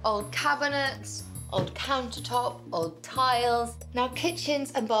appliances, old cabinets, old countertop, old tiles. Now,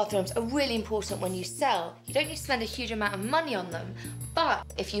 kitchens and bathrooms are really important when you sell. You don't need to spend a huge amount of money on them, but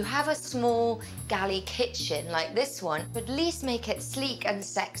if you have a small galley kitchen like this one, at least make it sleek and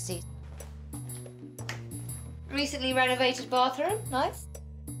sexy. Recently renovated bathroom, nice.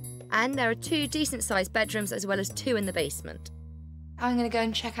 And there are 2 decent-sized bedrooms as well as 2 in the basement. I'm gonna go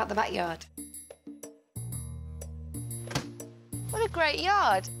and check out the backyard. What a great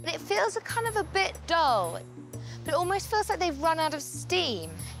yard. And it feels kind of a bit dull, but it almost feels like they've run out of steam.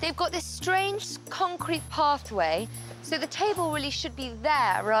 They've got this strange concrete pathway, so the table really should be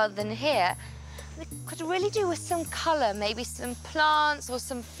there rather than here. They could really do with some colour, maybe some plants or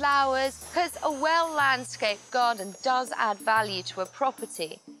some flowers, because a well-landscaped garden does add value to a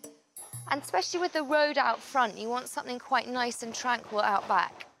property. And especially with the road out front, you want something quite nice and tranquil out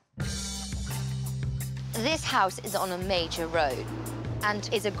back. This house is on a major road and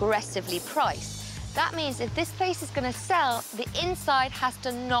is aggressively priced. That means if this place is going to sell, the inside has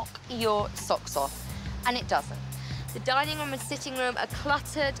to knock your socks off, and it doesn't. The dining room and sitting room are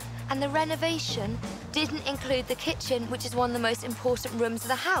cluttered, and the renovation didn't include the kitchen, which is one of the most important rooms of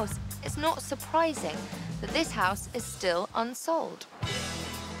the house. It's not surprising that this house is still unsold.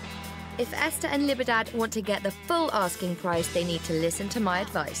 If Esther and Liberdad want to get the full asking price, they need to listen to my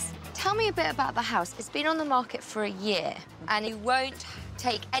advice. Tell me a bit about the house. It's been on the market for a year, and you won't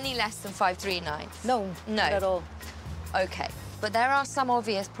take any less than 539. No, not at all. Okay, but there are some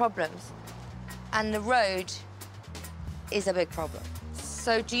obvious problems, and the road is a big problem.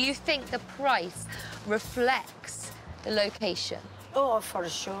 So do you think the price reflects the location? Oh, for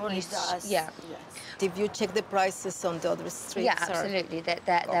sure it does. Yeah. Yes. If you check the prices on the other streets, yeah, absolutely.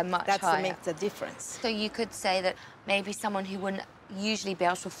 They're much higher. That makes a difference. So you could say that maybe someone who wouldn't usually be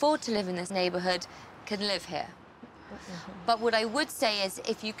able to afford to live in this neighbourhood can live here. But what I would say is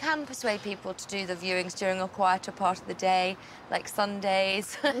if you can persuade people to do the viewings during a quieter part of the day, like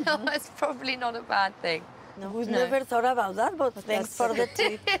Sundays, that's probably not a bad thing. No, we've never thought about that, but thanks for the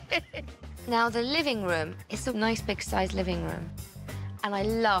tip. Now, the living room is a nice big-sized living room. And I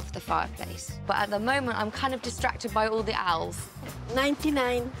love the fireplace. But at the moment, I'm kind of distracted by all the owls.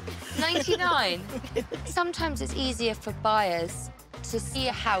 99. 99? Sometimes it's easier for buyers to see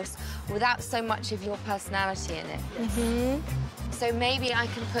a house without so much of your personality in it. So maybe I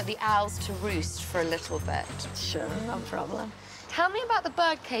can put the owls to roost for a little bit. Sure, no problem. Tell me about the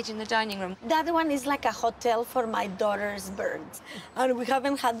bird cage in the dining room. That one is like a hotel for my daughter's birds. And we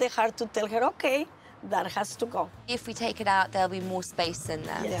haven't had the heart to tell her, okay, that has to go. If we take it out, there'll be more space in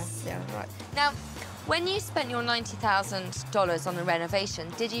there. Yes, yeah, right. Now, when you spent your $90,000 on the renovation,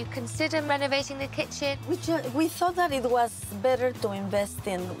 did you consider renovating the kitchen? We thought that it was better to invest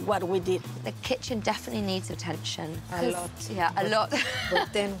in what we did. The kitchen definitely needs attention. A lot. Yeah, a lot.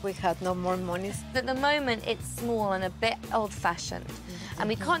 But then we had no more money. At the moment, it's small and a bit old-fashioned. And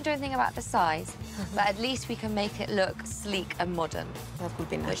we can't do anything about the size, but at least we can make it look sleek and modern. That would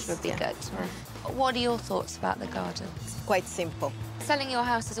be nice. Which would be good. What are your thoughts about the garden? Quite simple. Selling your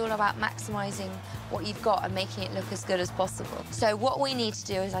house is all about maximising what you've got and making it look as good as possible. So what we need to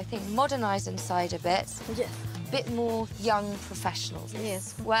do is, I think, modernise inside a bit. Yes. A bit more young professionals.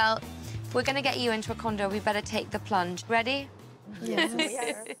 Yes. Well, if we're going to get you into a condo, we better take the plunge. Ready? Yes, we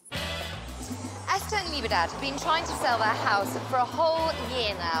are. Esther and Libedad have been trying to sell their house for a whole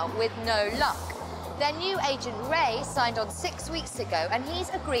year now with no luck. Their new agent, Ray, signed on 6 weeks ago, and he's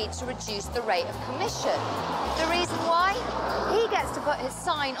agreed to reduce the rate of commission. The reason why? He gets to put his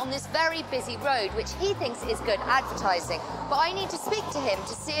sign on this very busy road, which he thinks is good advertising. But I need to speak to him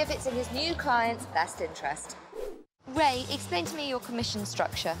to see if it's in his new client's best interest. Ray, explain to me your commission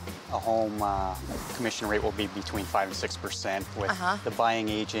structure. A home commission rate will be between 5% and 6%, with the buying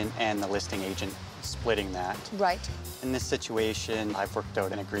agent and the listing agent splitting that. Right. In this situation, I've worked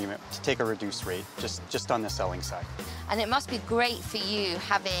out an agreement to take a reduced rate, just on the selling side. And it must be great for you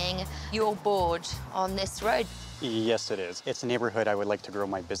having your board on this road. Yes, it is. It's a neighborhood I would like to grow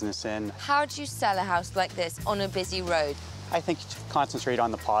my business in. How do you sell a house like this on a busy road? I think to concentrate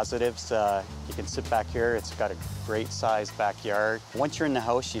on the positives. You can sit back here. It's got a great sized backyard. Once you're in the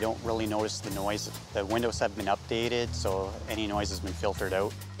house, you don't really notice the noise. The windows have been updated, so any noise has been filtered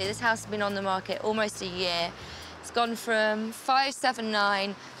out. This house has been on the market almost a year. It's gone from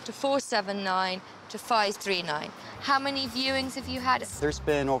 579 to 479 to 539. How many viewings have you had? There's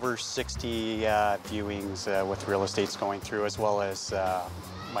been over 60 viewings with real estates going through, as well as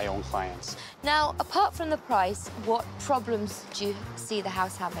my own clients. Now, apart from the price, what problems do you see the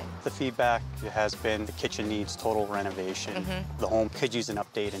house having? The feedback has been the kitchen needs total renovation. The home could use an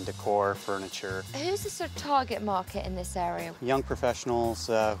update in decor, furniture. Who's the sort of target market in this area? Young professionals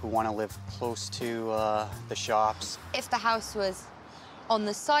who want to live close to the shops. If the house was on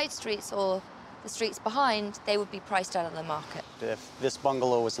the side streets or the streets behind, they would be priced out of the market. If this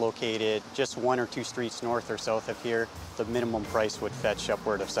bungalow was located just 1 or 2 streets north or south of here, the minimum price would fetch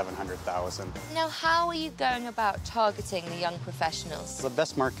upward of $700,000. Now, how are you going about targeting the young professionals? The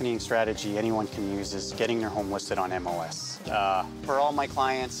best marketing strategy anyone can use is getting their home listed on MLS. For all my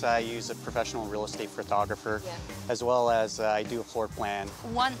clients, I use a professional real estate photographer, as well as I do a floor plan.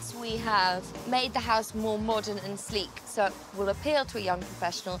 Once we have made the house more modern and sleek, so it will appeal to a young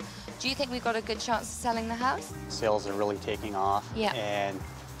professional, do you think we've got a good chance of selling the house? Sales are really taking off, and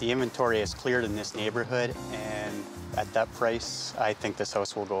the inventory is cleared in this neighborhood, and at that price, I think this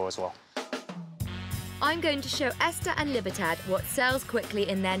house will go as well. I'm going to show Esther and Libertad what sells quickly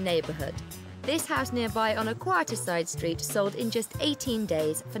in their neighborhood. This house nearby on a quieter side street sold in just 18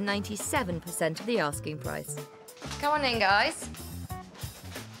 days for 97% of the asking price. Come on in, guys.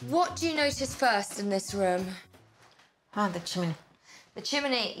 What do you notice first in this room? Oh, the chimney. The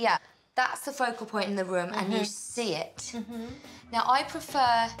chimney, yeah. That's the focal point in the room, and you see it. Now, I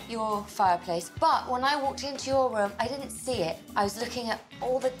prefer your fireplace, but when I walked into your room, I didn't see it. I was looking at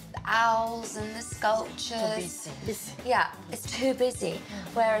all the owls and the sculptures. Too busy. Yeah, it's too busy.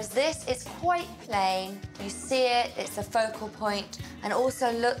 Whereas this is quite plain. You see it, it's a focal point. And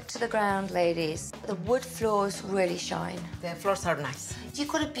also look to the ground, ladies. The wood floors really shine. The floors are nice. You've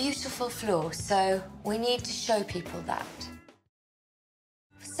got a beautiful floor, so we need to show people that.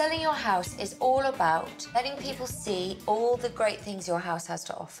 Selling your house is all about letting people see all the great things your house has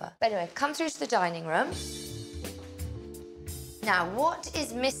to offer. But anyway, come through to the dining room. Now, what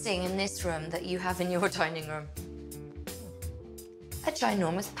is missing in this room that you have in your dining room? A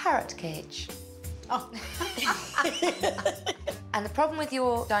ginormous parrot cage. Oh. And the problem with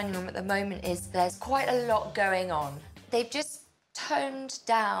your dining room at the moment is there's quite a lot going on. They've just toned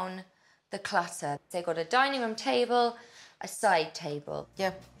down the clutter. They've got a dining room table, a side table.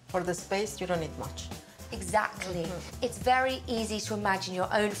 Yeah, for the space, you don't need much. Exactly. It's very easy to imagine your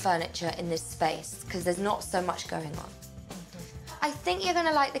own furniture in this space because there's not so much going on. I think you're going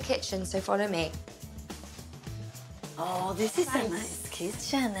to like the kitchen, so follow me. Oh, this is a nice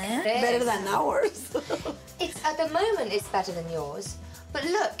kitchen, eh? Better than ours. At the moment, it's better than yours. But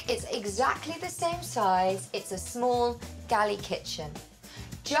look, it's exactly the same size. It's a small galley kitchen.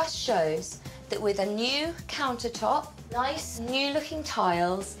 Just shows that with a new countertop, nice new-looking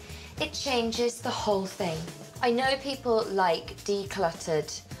tiles, it changes the whole thing. I know people like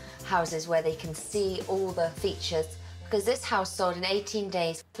decluttered houses where they can see all the features, because this house sold in 18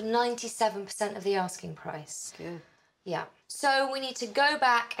 days for 97% of the asking price. Good. Yeah. So we need to go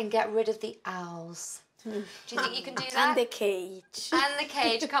back and get rid of the owls. Do you think you can do that? And the cage. And the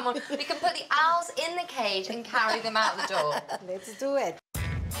cage, come on. We can put the owls in the cage and carry them out the door. Let's do it.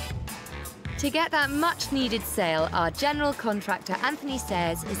 To get that much-needed sale, our general contractor, Anthony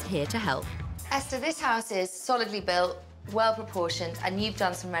Sayers, is here to help. Esther, this house is solidly built, well-proportioned, and you've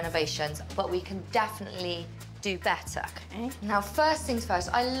done some renovations, but we can definitely do better. Okay. Now, first things first,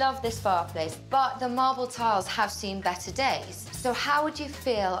 I love this fireplace, but the marble tiles have seen better days. So how would you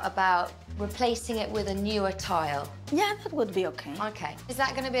feel about replacing it with a newer tile? Yeah, that would be okay. Okay. Is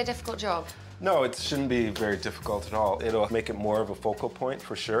that going to be a difficult job? No, it shouldn't be very difficult at all. It'll make it more of a focal point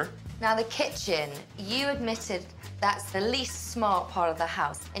for sure. Now, the kitchen, you admitted that's the least smart part of the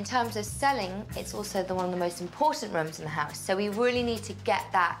house. In terms of selling, it's also one of the most important rooms in the house, so we really need to get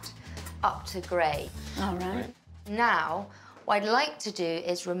that up to grey. All right. Now, what I'd like to do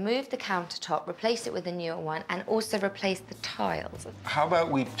is remove the countertop, replace it with a newer one, and also replace the tiles. How about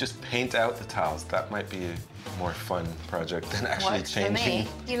we just paint out the tiles? That might be a more fun project than actually Works changing. for me.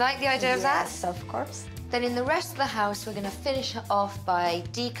 Do you like the idea of that? Yes, of course. Then in the rest of the house, we're going to finish it off by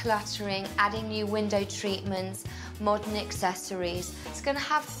decluttering, adding new window treatments, modern accessories. It's going to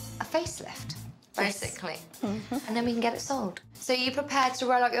have a facelift, basically. And then we can get it sold. So are you prepared to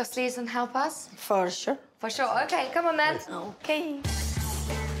roll up your sleeves and help us? For sure. For sure. OK, come on, then. Okay.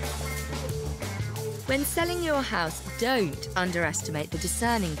 When selling your house, don't underestimate the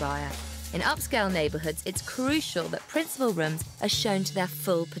discerning buyer. In upscale neighbourhoods, it's crucial that principal rooms are shown to their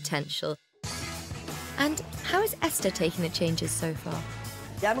full potential. And how is Esther taking the changes so far?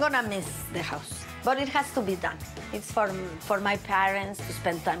 I'm gonna miss the house, but it has to be done. It's for my parents, to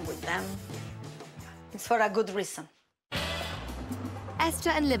spend time with them. It's for a good reason. Esther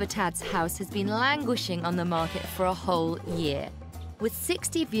and Libertad's house has been languishing on the market for a whole year. With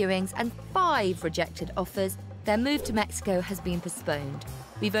 60 viewings and 5 rejected offers, their move to Mexico has been postponed.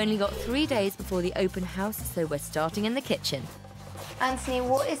 We've only got 3 days before the open house, so we're starting in the kitchen. Anthony,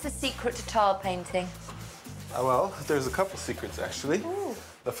 what is the secret to tile painting? Well, there's a couple secrets, actually. Ooh.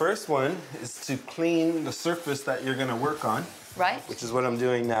 The first one is to clean the surface that you're going to work on. Right. Which is what I'm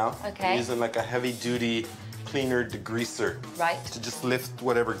doing now. Okay. I'm using like a heavy-duty cleaner degreaser. Right. To just lift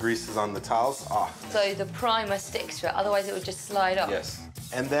whatever grease is on the tiles off. So the primer sticks to it, otherwise it would just slide off? Yes.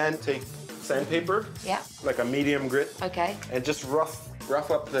 And then take sandpaper. Yeah. Like a medium grit. Okay. And just rough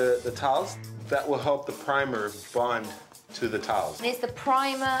up the tiles. That will help the primer bond to the tiles. And is the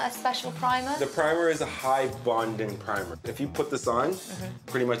primer a special primer? The primer is a high bonding primer. If you put this on,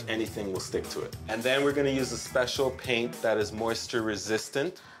 pretty much anything will stick to it. And then we're going to use a special paint that is moisture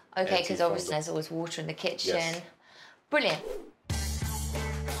resistant. Okay, because obviously there's always water in the kitchen. Yes. Brilliant.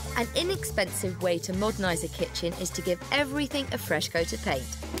 An inexpensive way to modernise a kitchen is to give everything a fresh coat of paint.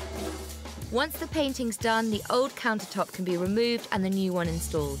 Once the painting's done, the old countertop can be removed and the new one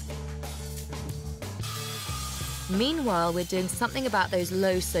installed. Meanwhile, we're doing something about those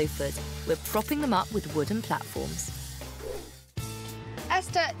low sofas. We're propping them up with wooden platforms.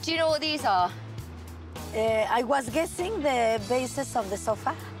 Esther, do you know what these are? I was guessing the bases of the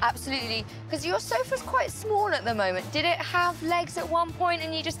sofa. Absolutely, because your sofa's quite small at the moment. Did it have legs at one point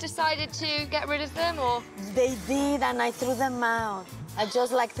and you just decided to get rid of them, or? They did, and I threw them out. I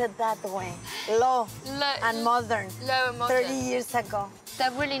just liked it that way. Low and modern. Low and modern. 30 years ago. They're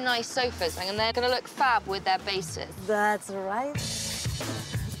really nice sofas, and they're going to look fab with their bases. That's right.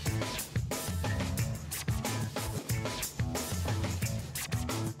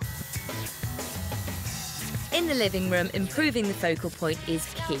 In the living room, improving the focal point is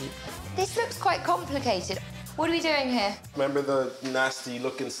key. This looks quite complicated. What are we doing here? Remember the nasty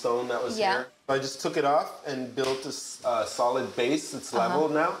looking stone that was here? I just took it off and built a solid base. It's level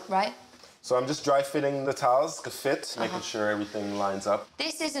now. Right. So I'm just dry fitting the tiles to fit, making sure everything lines up.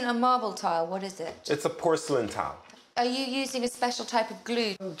 This isn't a marble tile, what is it? It's a porcelain tile. Are you using a special type of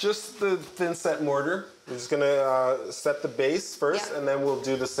glue? Just the thin set mortar. We're just gonna set the base first, and then we'll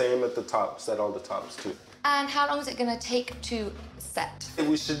do the same at the top, set all the tops too. And how long is it going to take to set?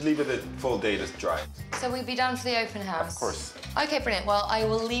 We should leave it a full day to dry. So we'll be done for the open house? Of course. Okay, brilliant. Well, I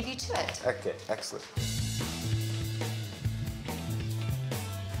will leave you to it. Okay, excellent.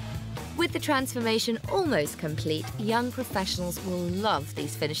 With the transformation almost complete, young professionals will love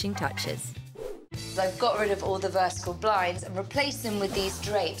these finishing touches. I've got rid of all the vertical blinds and replaced them with these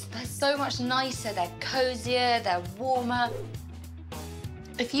drapes. They're so much nicer, they're cozier, they're warmer.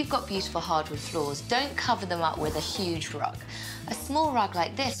 If you've got beautiful hardwood floors, don't cover them up with a huge rug. A small rug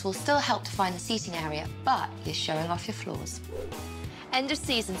like this will still help define the seating area, but you're showing off your floors.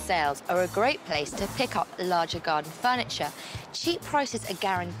 End-of-season sales are a great place to pick up larger garden furniture. Cheap prices are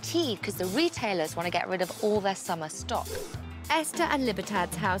guaranteed because the retailers want to get rid of all their summer stock. Esther and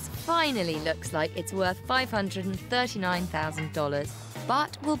Libertad's house finally looks like it's worth $539,000.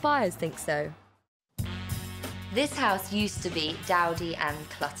 But will buyers think so? This house used to be dowdy and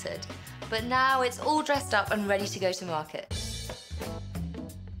cluttered, but now it's all dressed up and ready to go to market.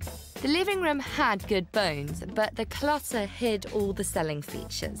 The living room had good bones, but the clutter hid all the selling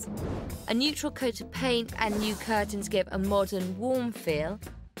features. A neutral coat of paint and new curtains give a modern, warm feel.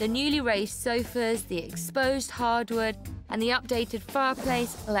 The newly raised sofas, the exposed hardwood, and the updated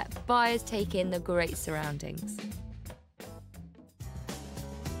fireplace let buyers take in the great surroundings.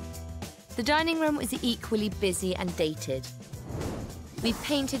 The dining room was equally busy and dated. We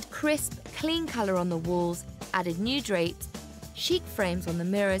painted crisp, clean colour on the walls, added new drapes, chic frames on the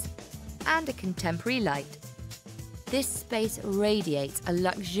mirrors, and a contemporary light. This space radiates a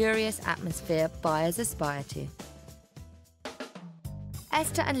luxurious atmosphere buyers aspire to.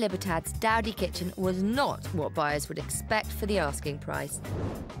 Esther and Libertad's dowdy kitchen was not what buyers would expect for the asking price.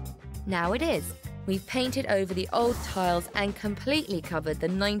 Now it is. We've painted over the old tiles and completely covered the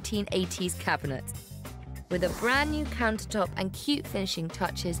 1980s cabinets. With a brand new countertop and cute finishing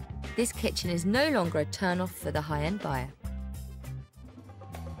touches, this kitchen is no longer a turn-off for the high-end buyer.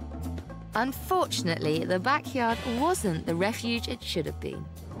 Unfortunately, the backyard wasn't the refuge it should have been.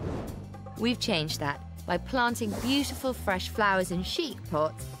 We've changed that by planting beautiful fresh flowers in chic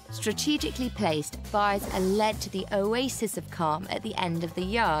pots. Strategically placed, buyers are led to the oasis of calm at the end of the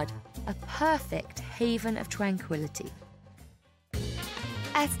yard, a perfect haven of tranquility.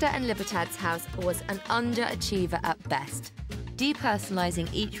 Esther and Libertad's house was an underachiever at best, depersonalising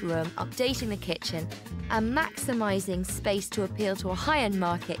each room, updating the kitchen, and maximising space to appeal to a high-end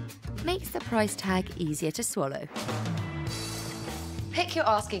market makes the price tag easier to swallow. Pick your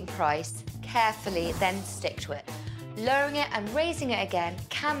asking price carefully, then stick to it. Lowering it and raising it again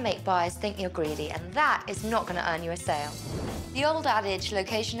can make buyers think you're greedy, and that is not going to earn you a sale. The old adage,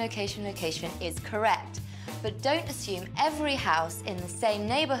 location, location, location, is correct, but don't assume every house in the same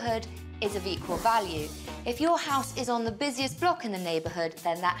neighbourhood is of equal value. If your house is on the busiest block in the neighbourhood,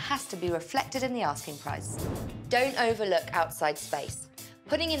 then that has to be reflected in the asking price. Don't overlook outside space.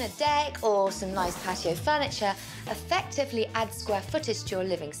 Putting in a deck or some nice patio furniture effectively adds square footage to your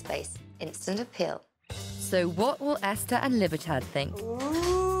living space. Instant appeal. So what will Esther and Libertad think?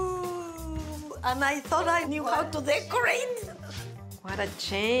 Ooh, and I thought I knew how to decorate. What a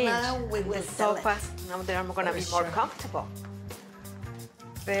change. Now we will sell it. Sofas, now they're going to be more comfortable.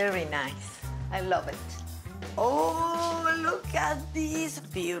 Very nice. I love it. Oh, look at this.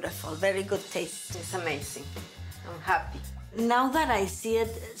 Beautiful, very good taste. It's amazing. I'm happy. Now that I see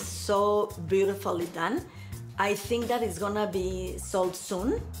it so beautifully done, I think that it's gonna be sold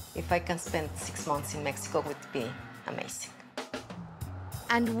soon. If I can spend 6 months in Mexico, it would be amazing.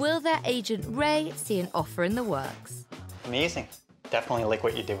 And will their agent Ray see an offer in the works? Amazing. Definitely like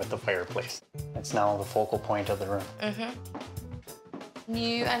what you did with the fireplace. It's now the focal point of the room.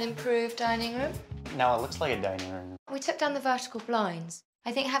 New and improved dining room? Now it looks like a dining room. We took down the vertical blinds.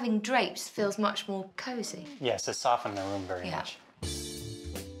 I think having drapes feels much more cosy. Yes, it softened the room very much.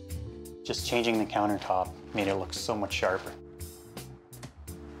 Just changing the countertop made it look so much sharper.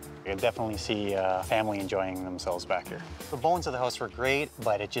 I could definitely see a family enjoying themselves back here. The bones of the house were great,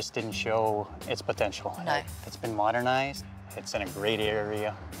 but it just didn't show its potential. No. It's been modernized, it's in a great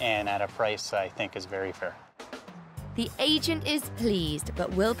area, and at a price I think is very fair. The agent is pleased,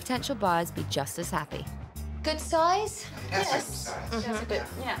 but will potential buyers be just as happy? Good size? Yes. That's good.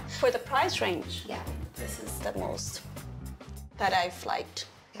 Yeah. For the price range. Yeah. This is the most that I've liked.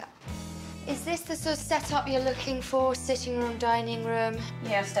 Yeah. Is this the sort of setup you're looking for? Sitting room, dining room?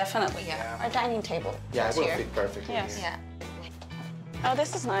 Yes, definitely. Yeah. Our dining table. Yeah, it will here. fit perfectly. Yes. Yeah. Oh,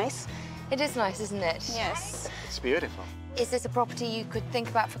 this is nice. It is nice, isn't it? Yes. It's beautiful. Is this a property you could think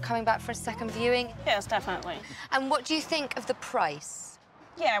about for coming back for a second viewing? Yes, definitely. And what do you think of the price?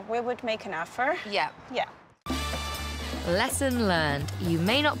 Yeah, we would make an offer. Yeah. Yeah. Lesson learned. You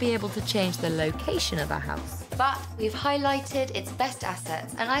may not be able to change the location of a house, but we've highlighted its best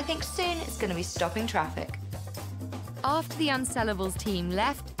assets, and I think soon it's going to be stopping traffic. After the Unsellables team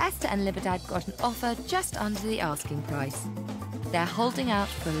left, Esther and Libertad got an offer just under the asking price. They're holding out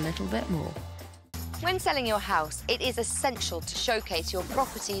for a little bit more. When selling your house, it is essential to showcase your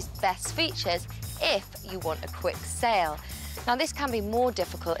property's best features if you want a quick sale. Now, this can be more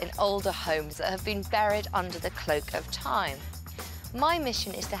difficult in older homes that have been buried under the cloak of time. My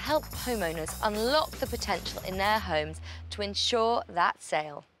mission is to help homeowners unlock the potential in their homes to ensure that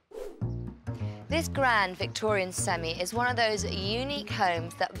sale. This grand Victorian semi is one of those unique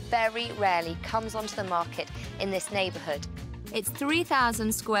homes that very rarely comes onto the market in this neighbourhood. It's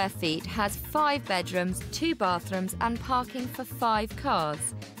 3,000 square feet, has 5 bedrooms, 2 bathrooms and parking for 5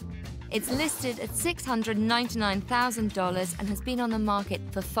 cars. It's listed at $699,000 and has been on the market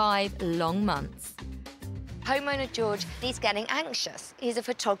for 5 long months. Homeowner George is getting anxious. He's a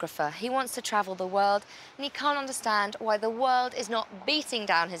photographer. He wants to travel the world, and he can't understand why the world is not beating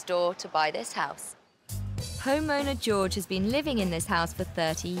down his door to buy this house. Homeowner George has been living in this house for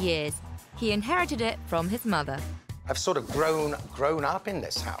 30 years. He inherited it from his mother. I've sort of grown up in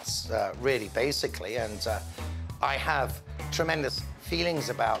this house, really, basically, and I have tremendous feelings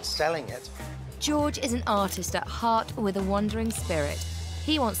about selling it. George is an artist at heart with a wandering spirit.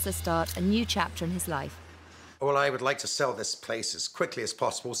 He wants to start a new chapter in his life. Well, I would like to sell this place as quickly as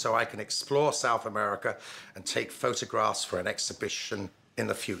possible so I can explore South America and take photographs for an exhibition in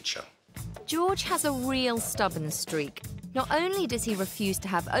the future. George has a real stubborn streak. Not only does he refuse to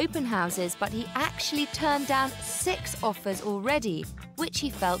have open houses, but he actually turned down 6 offers already, which he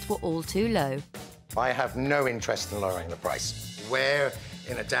felt were all too low. I have no interest in lowering the price. Where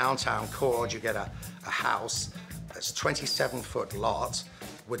in a downtown core you get a house that's 27-foot lot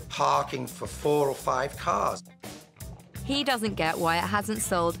with parking for 4 or 5 cars. He doesn't get why it hasn't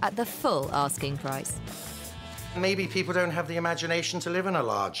sold at the full asking price. Maybe people don't have the imagination to live in a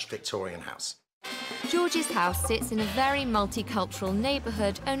large Victorian house. George's house sits in a very multicultural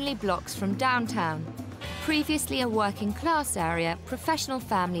neighbourhood only blocks from downtown. Previously a working-class area, professional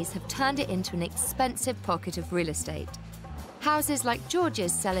families have turned it into an expensive pocket of real estate. Houses like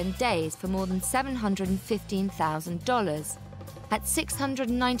George's sell in days for more than $715,000. At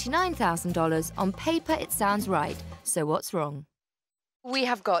 $699,000, on paper it sounds right, so what's wrong? We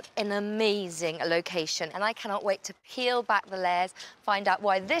have got an amazing location, and I cannot wait to peel back the layers, find out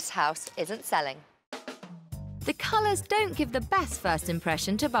why this house isn't selling. The colours don't give the best first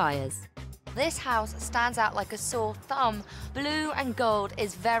impression to buyers. This house stands out like a sore thumb. Blue and gold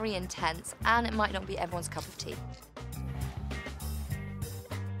is very intense, and it might not be everyone's cup of tea.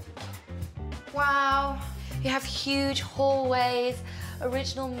 Wow, you have huge hallways,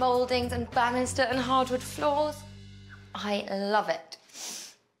 original mouldings and banister and hardwood floors. I love it.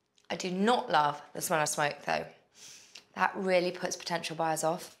 I do not love the smell of smoke, though. That really puts potential buyers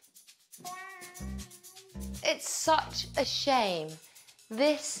off. It's such a shame.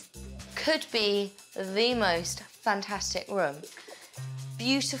 This could be the most fantastic room.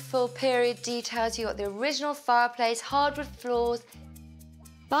 Beautiful period details. You've got the original fireplace, hardwood floors.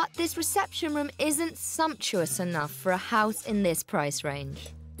 But this reception room isn't sumptuous enough for a house in this price range.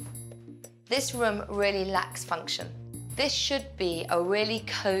 This room really lacks function. This should be a really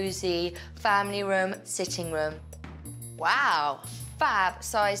cosy family room, sitting room. Wow,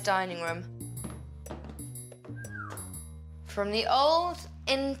 fab-sized dining room. From the old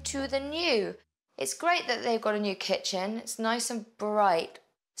into the new. It's great that they've got a new kitchen. It's nice and bright.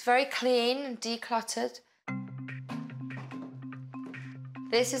 It's very clean and decluttered.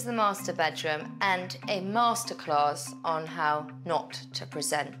 This is the master bedroom and a masterclass on how not to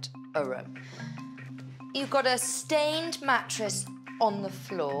present a room. You've got a stained mattress on the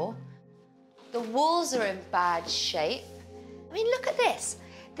floor. The walls are in bad shape. I mean, look at this.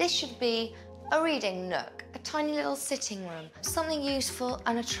 This should be a reading nook, a tiny little sitting room, something useful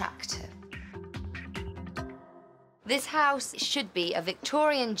and attractive. This house should be a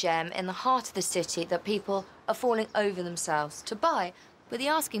Victorian gem in the heart of the city that people are falling over themselves to buy. But the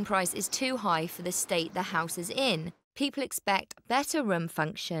asking price is too high for the state the house is in. People expect better room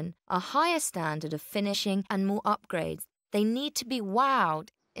function, a higher standard of finishing and more upgrades. They need to be wowed.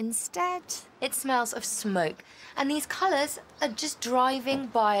 Instead, it smells of smoke. And these colours are just driving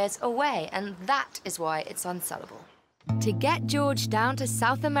buyers away, and that is why it's unsellable. To get George down to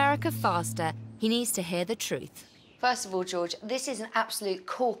South America faster, he needs to hear the truth. First of all, George, this is an absolute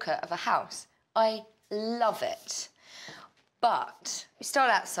corker of a house. I love it. But we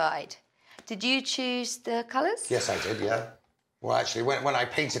start outside. Did you choose the colours? Yes, I did, yeah. Well, actually, when I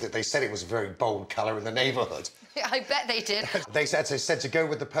painted it, they said it was a very bold colour in the neighbourhood. I bet they did. They said to go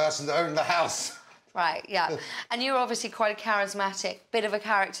with the person that owned the house. Right, yeah. And you're obviously quite a charismatic bit of a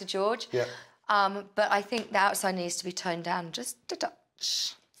character, George. Yeah. But I think the outside needs to be toned down just a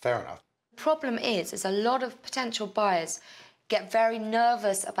touch. Fair enough. The problem is a lot of potential buyers get very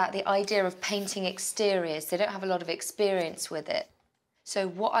nervous about the idea of painting exteriors. They don't have a lot of experience with it. So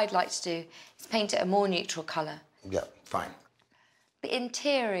what I'd like to do is paint it a more neutral colour. Yeah, fine. The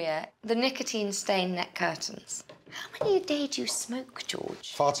interior, the nicotine-stained neck curtains. How many a day do you smoke,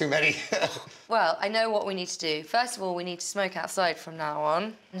 George? Far too many. Well, I know what we need to do. First of all, we need to smoke outside from now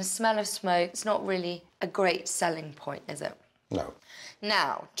on. And the smell of smoke is not really a great selling point, is it? No.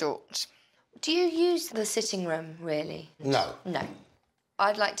 Now, George, do you use the sitting room, really? No. No.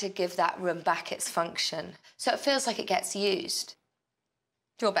 I'd like to give that room back its function, so it feels like it gets used.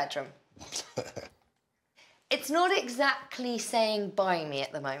 Your bedroom. It's not exactly saying buy me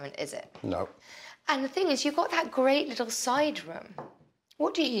at the moment, is it? No. And the thing is, you've got that great little side room.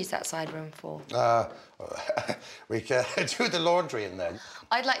 What do you use that side room for? We can do the laundry in there.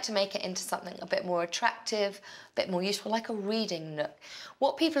 I'd like to make it into something a bit more attractive, a bit more useful, like a reading nook.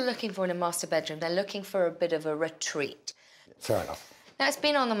 What people are looking for in a master bedroom, they're looking for a bit of a retreat. Fair enough. Now, it's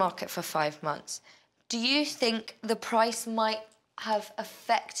been on the market for 5 months. Do you think the price might have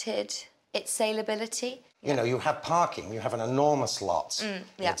affected its saleability? You know, you have parking, you have an enormous lot in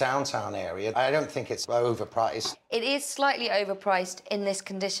the downtown area. I don't think it's overpriced. It is slightly overpriced in this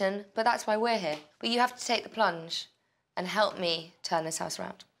condition, but that's why we're here. But you have to take the plunge and help me turn this house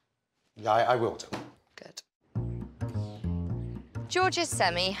around. Yeah, I will do. Good. George's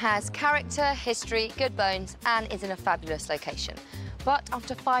Semi has character, history, good bones, and is in a fabulous location. But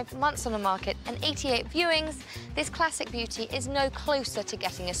after 5 months on the market and 88 viewings, this classic beauty is no closer to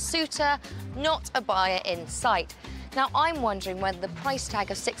getting a suitor, not a buyer in sight. Now, I'm wondering whether the price tag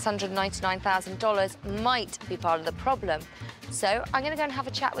of $699,000 might be part of the problem. So I'm going to go and have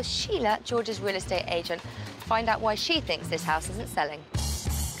a chat with Sheila, George's real estate agent, find out why she thinks this house isn't selling.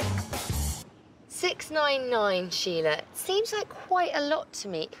 $699, Sheila. It seems like quite a lot to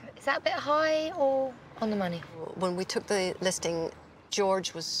me. Is that a bit high or on the money? When we took the listing,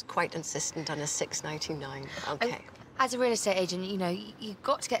 George was quite insistent on a $699. Okay. As a real estate agent, you know, you've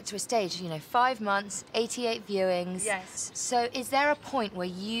got to get to a stage, you know, 5 months, 88 viewings. Yes. So is there a point where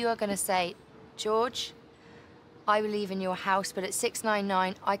you are going to say, George, I believe in your house, but at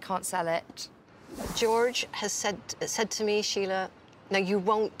 $699, I can't sell it? George has said to me, Sheila, now you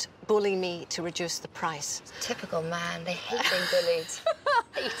won't bully me to reduce the price. Typical man. They hate being bullied.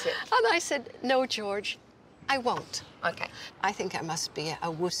 Hate it. And I said, no, George, I won't. OK. I think I must be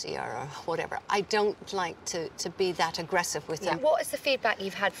a wussy or a whatever. I don't like to be that aggressive with you. What is the feedback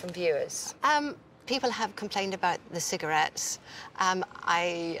you've had from viewers? People have complained about the cigarettes.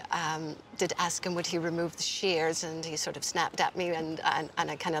 I did ask him would he remove the shears, and he sort of snapped at me, and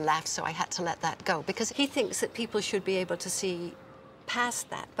I kind of laughed, so I had to let that go. Because he thinks that people should be able to see past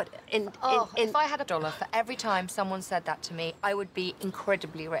that. But if I had $1 for every time someone said that to me, I would be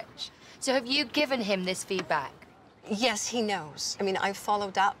incredibly rich. So have you given him this feedback? Yes, he knows. I mean, I've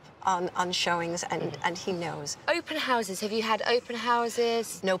followed up on showings, and he knows. Open houses. Have you had open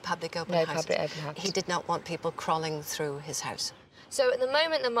houses? No public open houses. No public open houses. He did not want people crawling through his house. So at the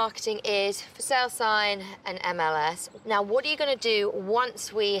moment, the marketing is for sale sign and MLS. Now, what are you going to do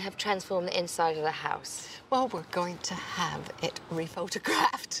once we have transformed the inside of the house? Well, we're going to have it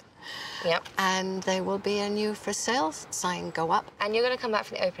rephotographed. Yep. And there will be a new for sale sign go up. And you're going to come back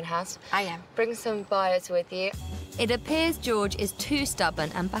from the open house? I am. Bring some buyers with you. It appears George is too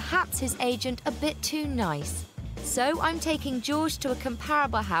stubborn and perhaps his agent a bit too nice. So I'm taking George to a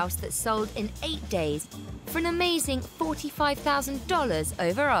comparable house that sold in 8 days for an amazing $45,000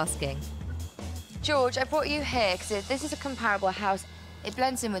 over asking. George, I brought you here because this is a comparable house. It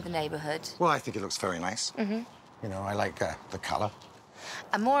blends in with the neighbourhood. Well, I think it looks very nice. You know, I like the colour.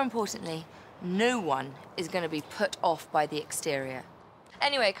 And more importantly, no one is going to be put off by the exterior.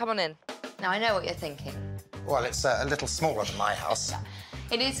 Anyway, come on in. Now, I know what you're thinking. Well, it's a little smaller than my house.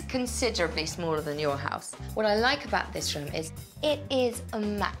 It is considerably smaller than your house. What I like about this room is it is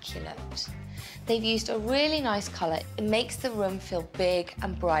immaculate. They've used a really nice colour. It makes the room feel big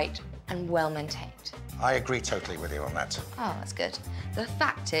and bright and well-maintained. I agree totally with you on that. Oh, that's good. The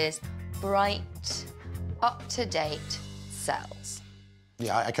fact is, bright, up-to-date sells.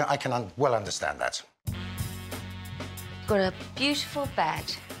 Yeah, I can well understand that. Got a beautiful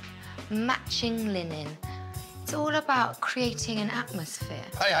bed, matching linen. It's all about creating an atmosphere.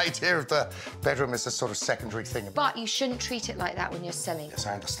 My idea of the bedroom is a sort of secondary thing. But you shouldn't treat it like that when you're selling. Yes,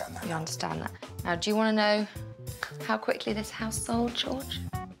 I understand that. You understand that. Now, do you want to know how quickly this house sold, George?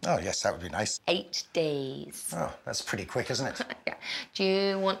 Oh, yes, that would be nice. 8 days. Oh, that's pretty quick, isn't it? Yeah. Do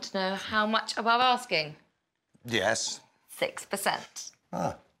you want to know how much above asking? Yes. 6%.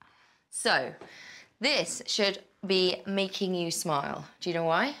 Ah. So, this should be making you smile. Do you know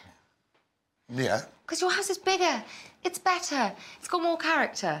why? Yeah. Because your house is bigger, it's better, it's got more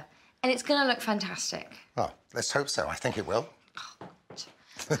character, and it's going to look fantastic. Oh, let's hope so. I think it will.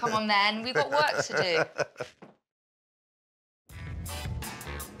 Come on, then. We've got work to do.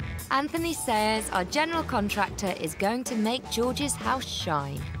 Anthony Sayers, our general contractor, is going to make George's house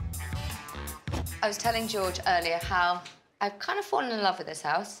shine. I was telling George earlier how I've kind of fallen in love with this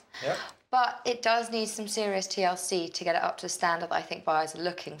house. Yep. But it does need some serious TLC to get it up to the standard that I think buyers are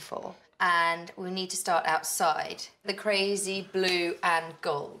looking for. And we need to start outside. The crazy blue and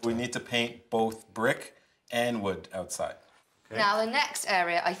gold. We need to paint both brick and wood outside. Okay. Now, the next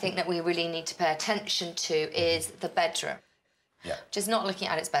area I think that we really need to pay attention to is the bedroom. Yeah. Just not looking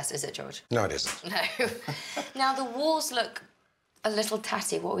at its best, is it, George? No, it isn't. No. Now, the walls look a little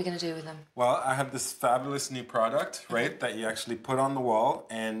tatty. What are we going to do with them? Well, I have this fabulous new product, right, that you actually put on the wall,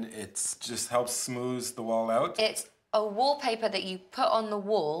 and it just helps smooth the wall out. It's a wallpaper that you put on the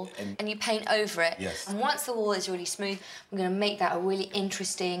wall and you paint over it. Yes. And once the wall is really smooth, we're going to make that a really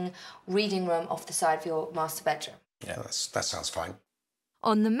interesting reading room off the side of your master bedroom. Yeah, that sounds fine.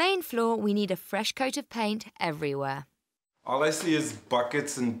 On the main floor, we need a fresh coat of paint everywhere. All I see is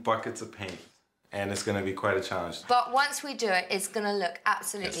buckets and buckets of paint, and it's going to be quite a challenge. But once we do it, it's going to look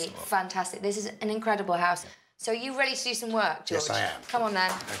absolutely fantastic. This is an incredible house. So are you ready to do some work, George? Yes, I am. Come on,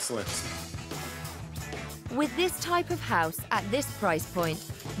 then. Excellent. With this type of house at this price point,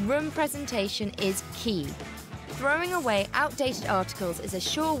 room presentation is key. Throwing away outdated articles is a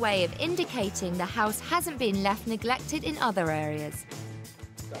sure way of indicating the house hasn't been left neglected in other areas.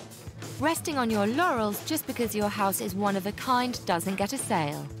 Resting on your laurels just because your house is one of a kind doesn't get a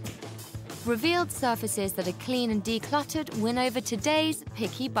sale. Revealed surfaces that are clean and decluttered win over today's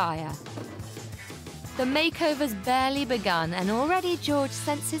picky buyer. The makeover's barely begun, and already George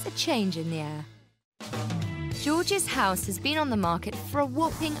senses a change in the air. George's house has been on the market for a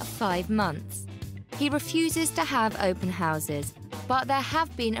whopping 5 months. He refuses to have open houses, but there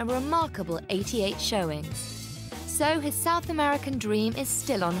have been a remarkable 88 showings. So his South American dream is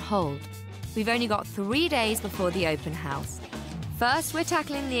still on hold. We've only got 3 days before the open house. First, we're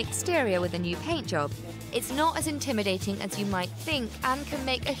tackling the exterior with a new paint job. It's not as intimidating as you might think and can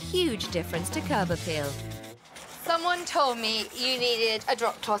make a huge difference to curb appeal. Someone told me you needed a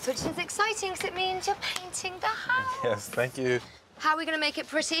drop cloth, which is exciting because it means you're painting the house. Yes, thank you. How are we going to make it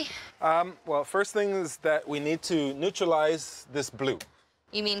pretty? Well, first thing is that we need to neutralize this blue.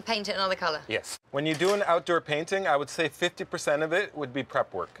 You mean paint it another colour? Yes. When you do an outdoor painting, I would say 50% of it would be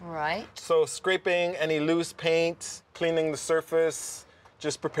prep work. Right. So scraping any loose paint, cleaning the surface,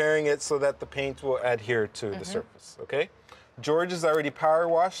 just preparing it so that the paint will adhere to the surface, okay? George has already power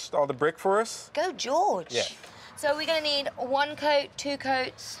washed all the brick for us. Go, George. Yeah. So we're going to need 1 coat, 2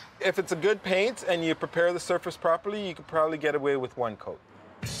 coats? If it's a good paint and you prepare the surface properly, you could probably get away with 1 coat.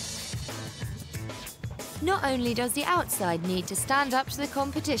 Not only does the outside need to stand up to the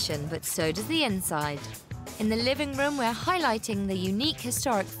competition, but so does the inside. In the living room, we're highlighting the unique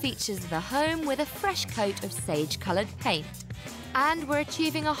historic features of the home with a fresh coat of sage-coloured paint. And we're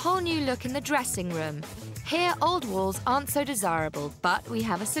achieving a whole new look in the dressing room. Here, old walls aren't so desirable, but we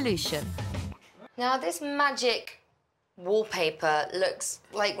have a solution. Now, this magic wallpaper looks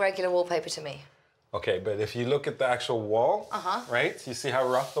like regular wallpaper to me. Okay, but if you look at the actual wall, right? You see how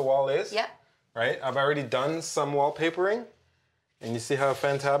rough the wall is? Yeah. Right? I've already done some wallpapering, and you see how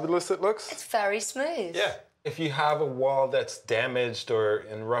fantabulous it looks? It's very smooth. Yeah. If you have a wall that's damaged or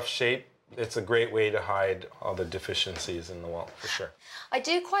in rough shape, it's a great way to hide all the deficiencies in the wall, for sure. I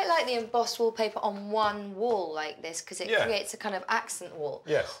do quite like the embossed wallpaper on one wall like this, because it creates a kind of accent wall.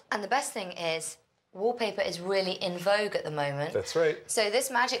 Yes. And the best thing is, wallpaper is really in vogue at the moment. That's right. So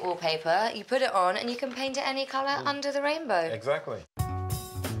this magic wallpaper, you put it on and you can paint it any colour under the rainbow. Exactly.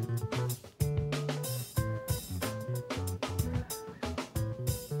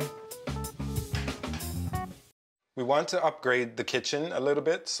 We want to upgrade the kitchen a little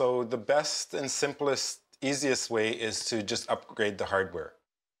bit, so the best and simplest, easiest way is to just upgrade the hardware.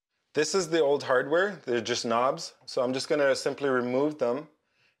 This is the old hardware, they're just knobs, so I'm just gonna simply remove them.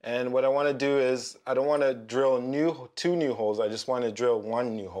 And what I wanna do is, I don't wanna drill 2 new holes, I just wanna drill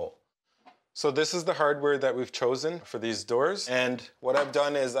 1 new hole. So this is the hardware that we've chosen for these doors, and what I've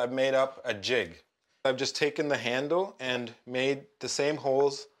done is I've made up a jig. I've just taken the handle and made the same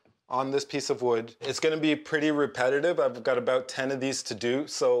holes on this piece of wood. It's gonna be pretty repetitive. I've got about 10 of these to do.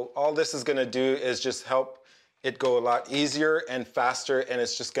 So all this is gonna do is just help it go a lot easier and faster, and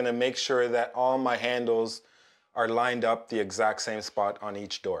it's just gonna make sure that all my handles are lined up the exact same spot on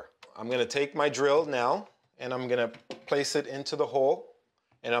each door. I'm gonna take my drill now, and I'm gonna place it into the hole,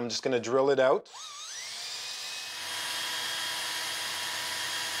 and I'm just gonna drill it out.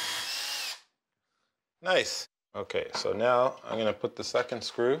 Nice. Okay, so now I'm gonna put the second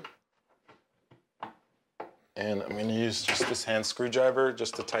screw, and I'm gonna use just this hand screwdriver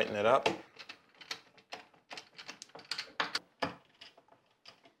just to tighten it up.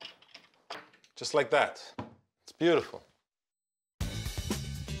 Just like that. It's beautiful.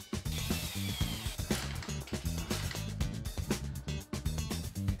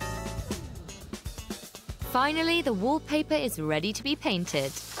 Finally, the wallpaper is ready to be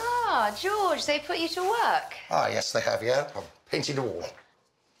painted. Ah, George, they put you to work. Ah, yes, they have, yeah. I'm painting the wall.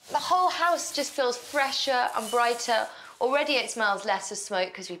 The whole house just feels fresher and brighter. Already it smells less of smoke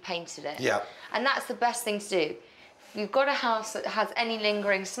because we painted it. Yeah. And that's the best thing to do. you've got a house that has any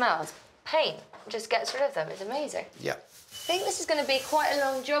lingering smells, paint just gets rid of them. It's amazing. Yeah. I think this is going to be quite a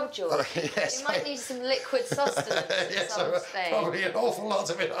long job, George. Yes, you might need some liquid sustenance at some stage. Probably an awful lot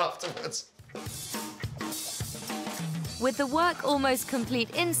of it afterwards. With the work almost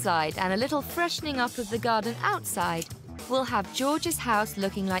complete inside and a little freshening up of the garden outside, we'll have George's house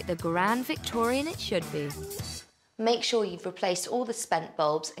looking like the grand Victorian it should be. Make sure you've replaced all the spent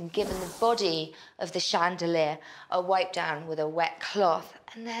bulbs and given the body of the chandelier a wipe down with a wet cloth.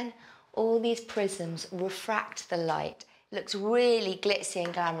 And then all these prisms refract the light. It looks really glitzy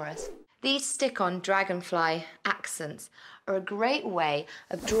and glamorous. These stick-on dragonfly accents are a great way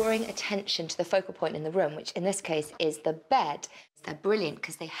of drawing attention to the focal point in the room, which in this case is the bed. They're brilliant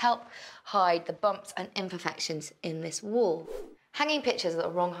because they help hide the bumps and imperfections in this wall. Hanging pictures at the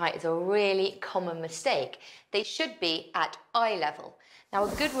wrong height is a really common mistake. They should be at eye level. Now,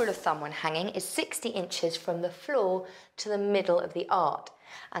 a good rule of thumb when hanging is 60 inches from the floor to the middle of the art.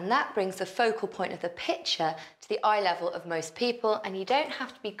 And that brings the focal point of the picture to the eye level of most people, and you don't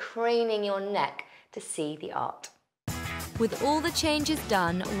have to be craning your neck to see the art. With all the changes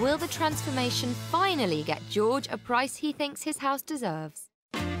done, will the transformation finally get George a price he thinks his house deserves?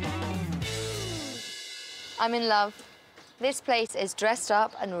 I'm in love. This place is dressed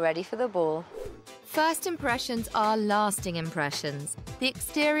up and ready for the ball. First impressions are lasting impressions. The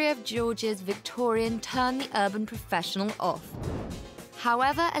exterior of George's Victorian turned the urban professional off.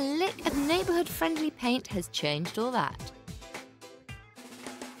 However, a lick of neighbourhood-friendly paint has changed all that.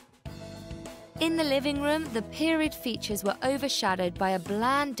 In the living room, the period features were overshadowed by a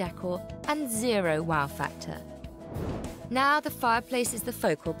bland decor and zero wow factor. Now the fireplace is the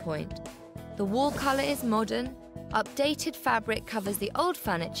focal point. The wall colour is modern, updated fabric covers the old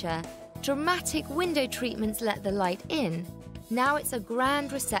furniture, dramatic window treatments let the light in. Now it's a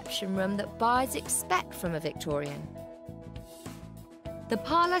grand reception room that buyers expect from a Victorian. The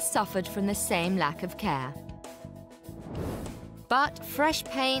parlour suffered from the same lack of care. But fresh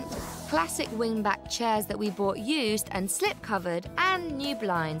paint, classic wingback chairs that we bought used and slip-covered, and new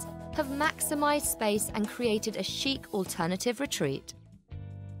blinds have maximised space and created a chic alternative retreat.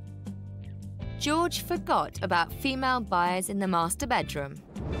 George forgot about female buyers in the master bedroom.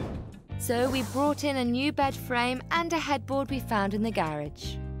 So we brought in a new bed frame and a headboard we found in the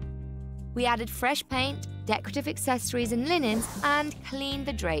garage. We added fresh paint, decorative accessories and linens, and cleaned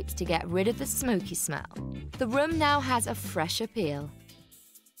the drapes to get rid of the smoky smell. The room now has a fresh appeal.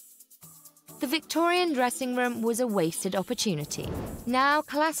 The Victorian dressing room was a wasted opportunity. Now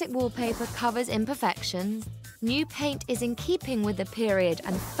classic wallpaper covers imperfections, new paint is in keeping with the period,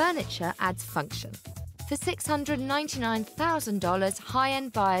 and furniture adds function. For $699,000,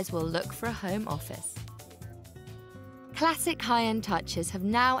 high-end buyers will look for a home office. Classic high-end touches have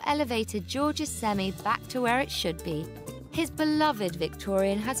now elevated George's semi back to where it should be. His beloved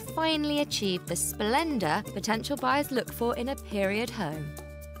Victorian has finally achieved the splendour potential buyers look for in a period home.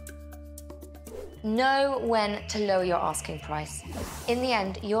 Know when to lower your asking price. In the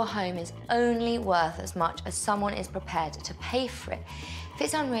end, your home is only worth as much as someone is prepared to pay for it. If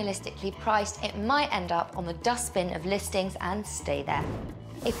it's unrealistically priced, it might end up on the dustbin of listings and stay there.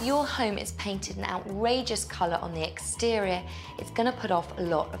 If your home is painted an outrageous colour on the exterior, it's going to put off a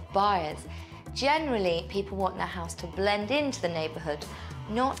lot of buyers. Generally, people want their house to blend into the neighbourhood,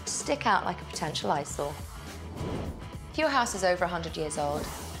 not stick out like a potential eyesore. If your house is over 100 years old,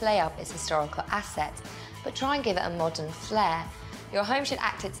 play up its historical assets, but try and give it a modern flair. Your home should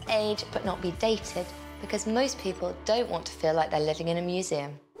act its age, but not be dated, because most people don't want to feel like they're living in a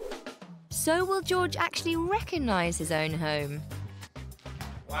museum. So will George actually recognise his own home?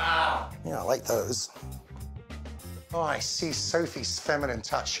 Wow. Yeah, I like those. Oh, I see Sophie's feminine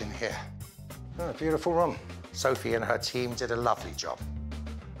touch in here. Oh, beautiful room. Sophie and her team did a lovely job.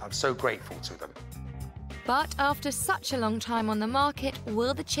 I'm so grateful to them. But after such a long time on the market,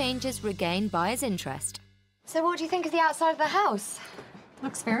 will the changes regain buyers' interest? So what do you think of the outside of the house?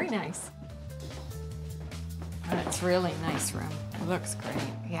 Looks very nice. It's really nice room. It looks great.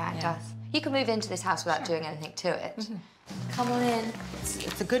 Yeah, it does. You can move into this house without doing anything to it. Come on in.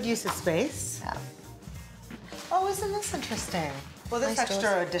 It's a good use of space. Yeah. Oh, isn't this interesting? Well, this Nice extra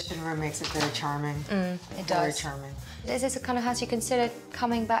doors. addition room makes it very charming. It Very does. charming. Is this a kind of house you consider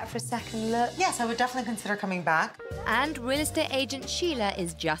coming back for a second look? Yes, I would definitely consider coming back. And real estate agent Sheila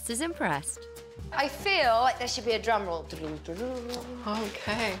is just as impressed. I feel like there should be a drum roll.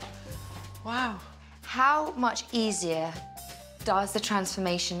 Okay. Wow. How much easier does the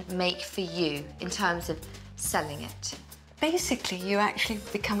transformation make for you in terms of selling it? Basically, you actually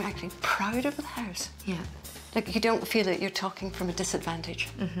become proud of the house. Yeah. Like, you don't feel that you're talking from a disadvantage.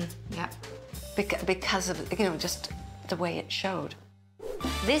 Yeah. because of, you know, just the way it showed.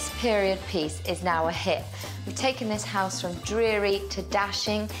 This period piece is now a hit. We've taken this house from dreary to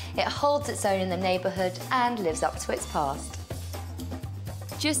dashing. It holds its own in the neighbourhood and lives up to its past.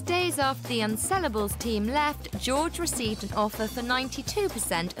 Just days after the Unsellables team left, George received an offer for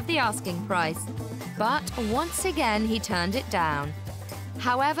 92% of the asking price. But once again, he turned it down.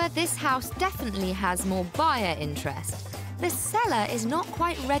 However, this house definitely has more buyer interest. The seller is not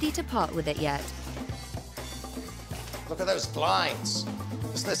quite ready to part with it yet. Look at those blinds.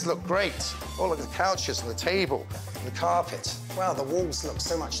 Doesn't this look great? Oh, look at the couches and the table and the carpet. Wow, the walls look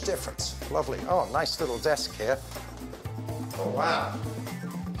so much different. Lovely. Oh, nice little desk here. Oh, wow.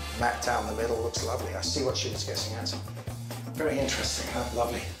 Mat down the middle looks lovely. I see what she was getting at. Very interesting, huh?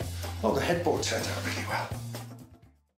 Lovely. Oh, the headboard turned out really well.